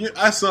victim.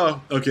 I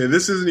saw, okay,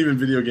 this isn't even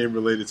video game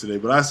related today,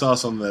 but I saw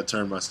something that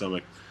turned my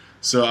stomach.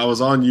 So I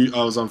was on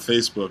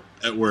Facebook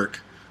at work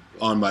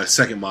on my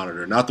second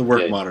monitor, not the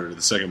work monitor,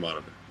 the second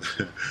monitor.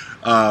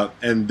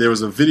 And there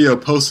was a video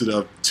posted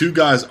of two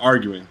guys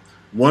arguing.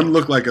 One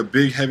looked like a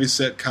big,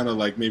 heavy-set kind of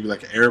like maybe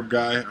like an Arab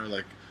guy or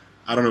like,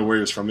 I don't know where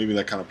he was from, maybe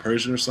like kind of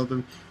Persian or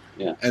something.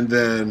 Yeah. And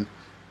then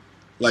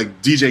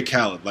like DJ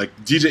Khaled.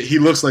 He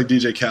looks like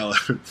DJ Khaled.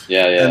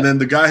 Yeah. And then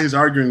the guy he's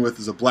arguing with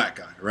is a black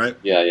guy, right?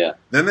 Yeah.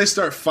 Then they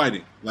start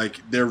fighting.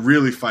 Like they're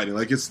really fighting.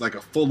 Like it's like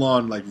a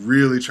full-on, like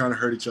really trying to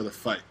hurt each other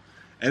fight.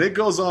 And it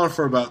goes on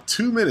for about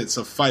 2 minutes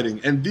of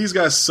fighting. And these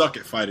guys suck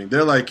at fighting.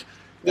 They're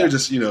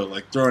just,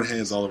 like throwing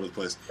hands all over the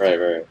place.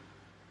 Right.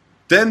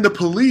 Then the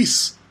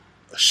police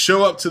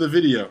show up to the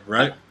video,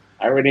 right?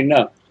 I already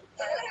know.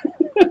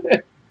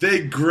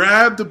 They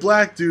grab the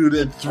black dude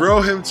and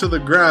throw him to the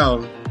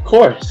ground. Of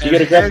course, you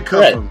got to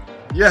grab him.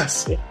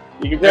 Yes,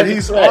 and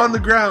he's on the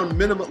ground,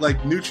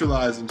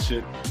 neutralized and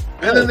shit.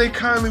 And then they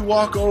kindly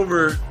walk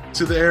over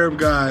to the Arab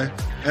guy,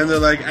 and they're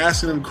like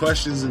asking him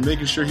questions and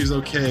making sure he's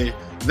okay.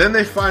 Then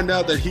they find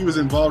out that he was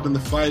involved in the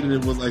fight, and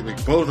it was like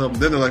both of them.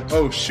 Then they're like,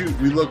 "Oh shoot,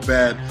 we look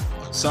bad.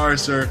 Sorry,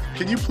 sir.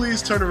 Can you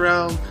please turn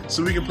around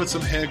so we can put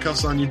some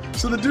handcuffs on you?"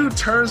 So the dude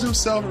turns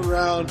himself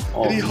around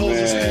and he holds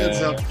his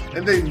hands up,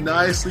 and they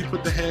nicely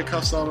put the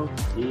handcuffs on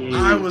him.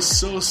 I was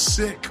so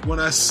sick when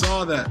I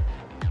saw that.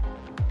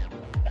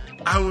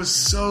 I was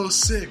so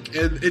sick,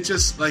 and it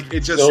just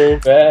so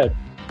bad.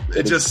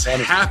 It just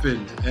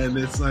happened, and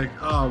it's like,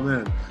 oh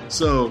man.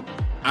 So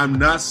I'm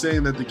not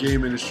saying that the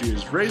game industry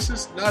is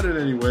racist, not in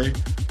any way.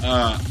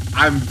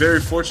 I'm very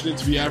fortunate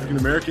to be African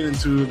American and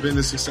to have been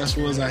as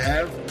successful as I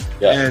have.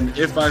 Yeah. And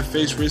if I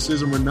face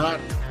racism or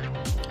not,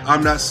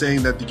 I'm not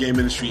saying that the game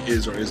industry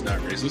is or is not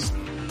racist.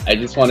 I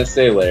just want to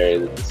say,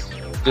 Larry,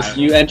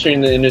 you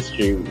entering the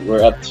industry,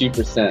 we're up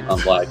 2%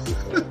 on black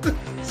people.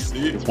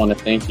 See? I just want to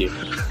thank you.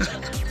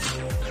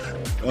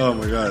 Oh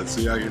my God!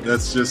 See,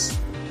 that's just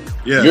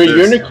You're a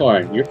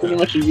unicorn. You're pretty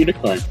much a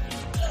unicorn.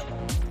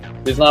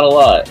 There's not a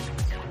lot.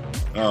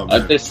 Oh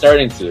man. They're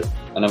starting to,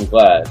 and I'm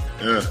glad.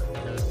 Yeah.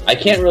 I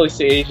can't really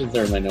say Asians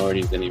are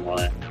minorities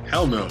anymore.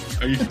 Hell no.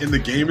 Are you in the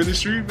game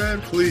industry,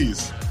 man?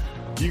 Please.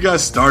 You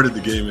guys started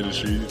the game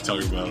industry. You're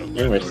talking about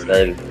it. We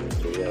started.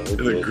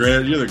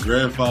 Yeah, you're the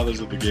grandfathers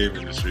of the game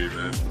industry,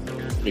 man.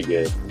 Pretty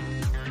good.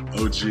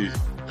 OG.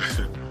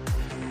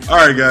 All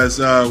right, guys.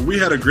 We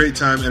had a great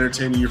time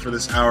entertaining you for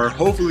this hour.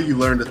 Hopefully you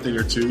learned a thing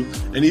or two.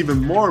 And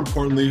even more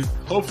importantly,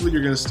 hopefully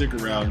you're going to stick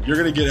around. You're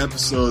going to get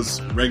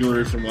episodes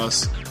regularly from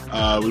us.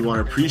 We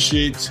want to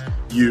appreciate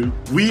you.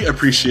 We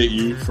appreciate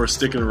you for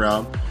sticking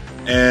around.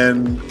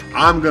 And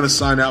I'm going to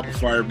sign out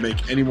before I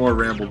make any more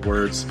rambled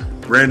words.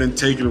 Brandon,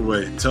 take it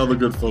away. Tell the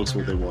good folks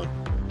what they want.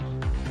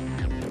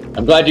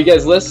 I'm glad you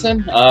guys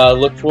listen.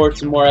 Look forward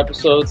to more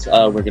episodes.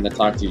 We're going to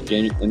talk to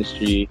game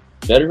industry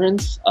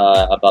veterans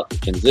about the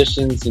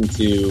transitions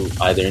into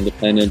either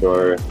independent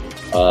or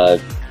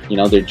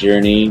their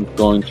journey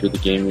going through the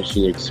game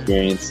industry, their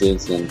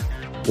experiences, and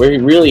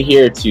we're really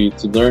here to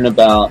learn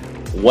about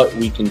what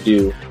we can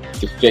do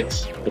to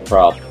fix the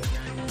problem.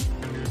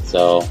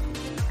 So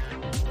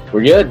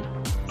we're good.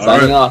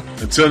 Signing off.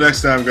 Until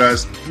next time,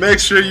 guys, make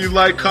sure you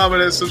like,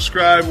 comment, and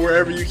subscribe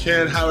wherever you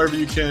can, however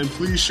you can.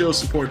 Please show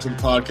support to the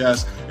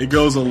podcast. It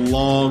goes a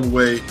long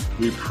way.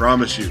 We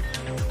promise you.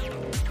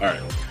 All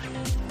right.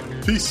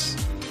 Peace.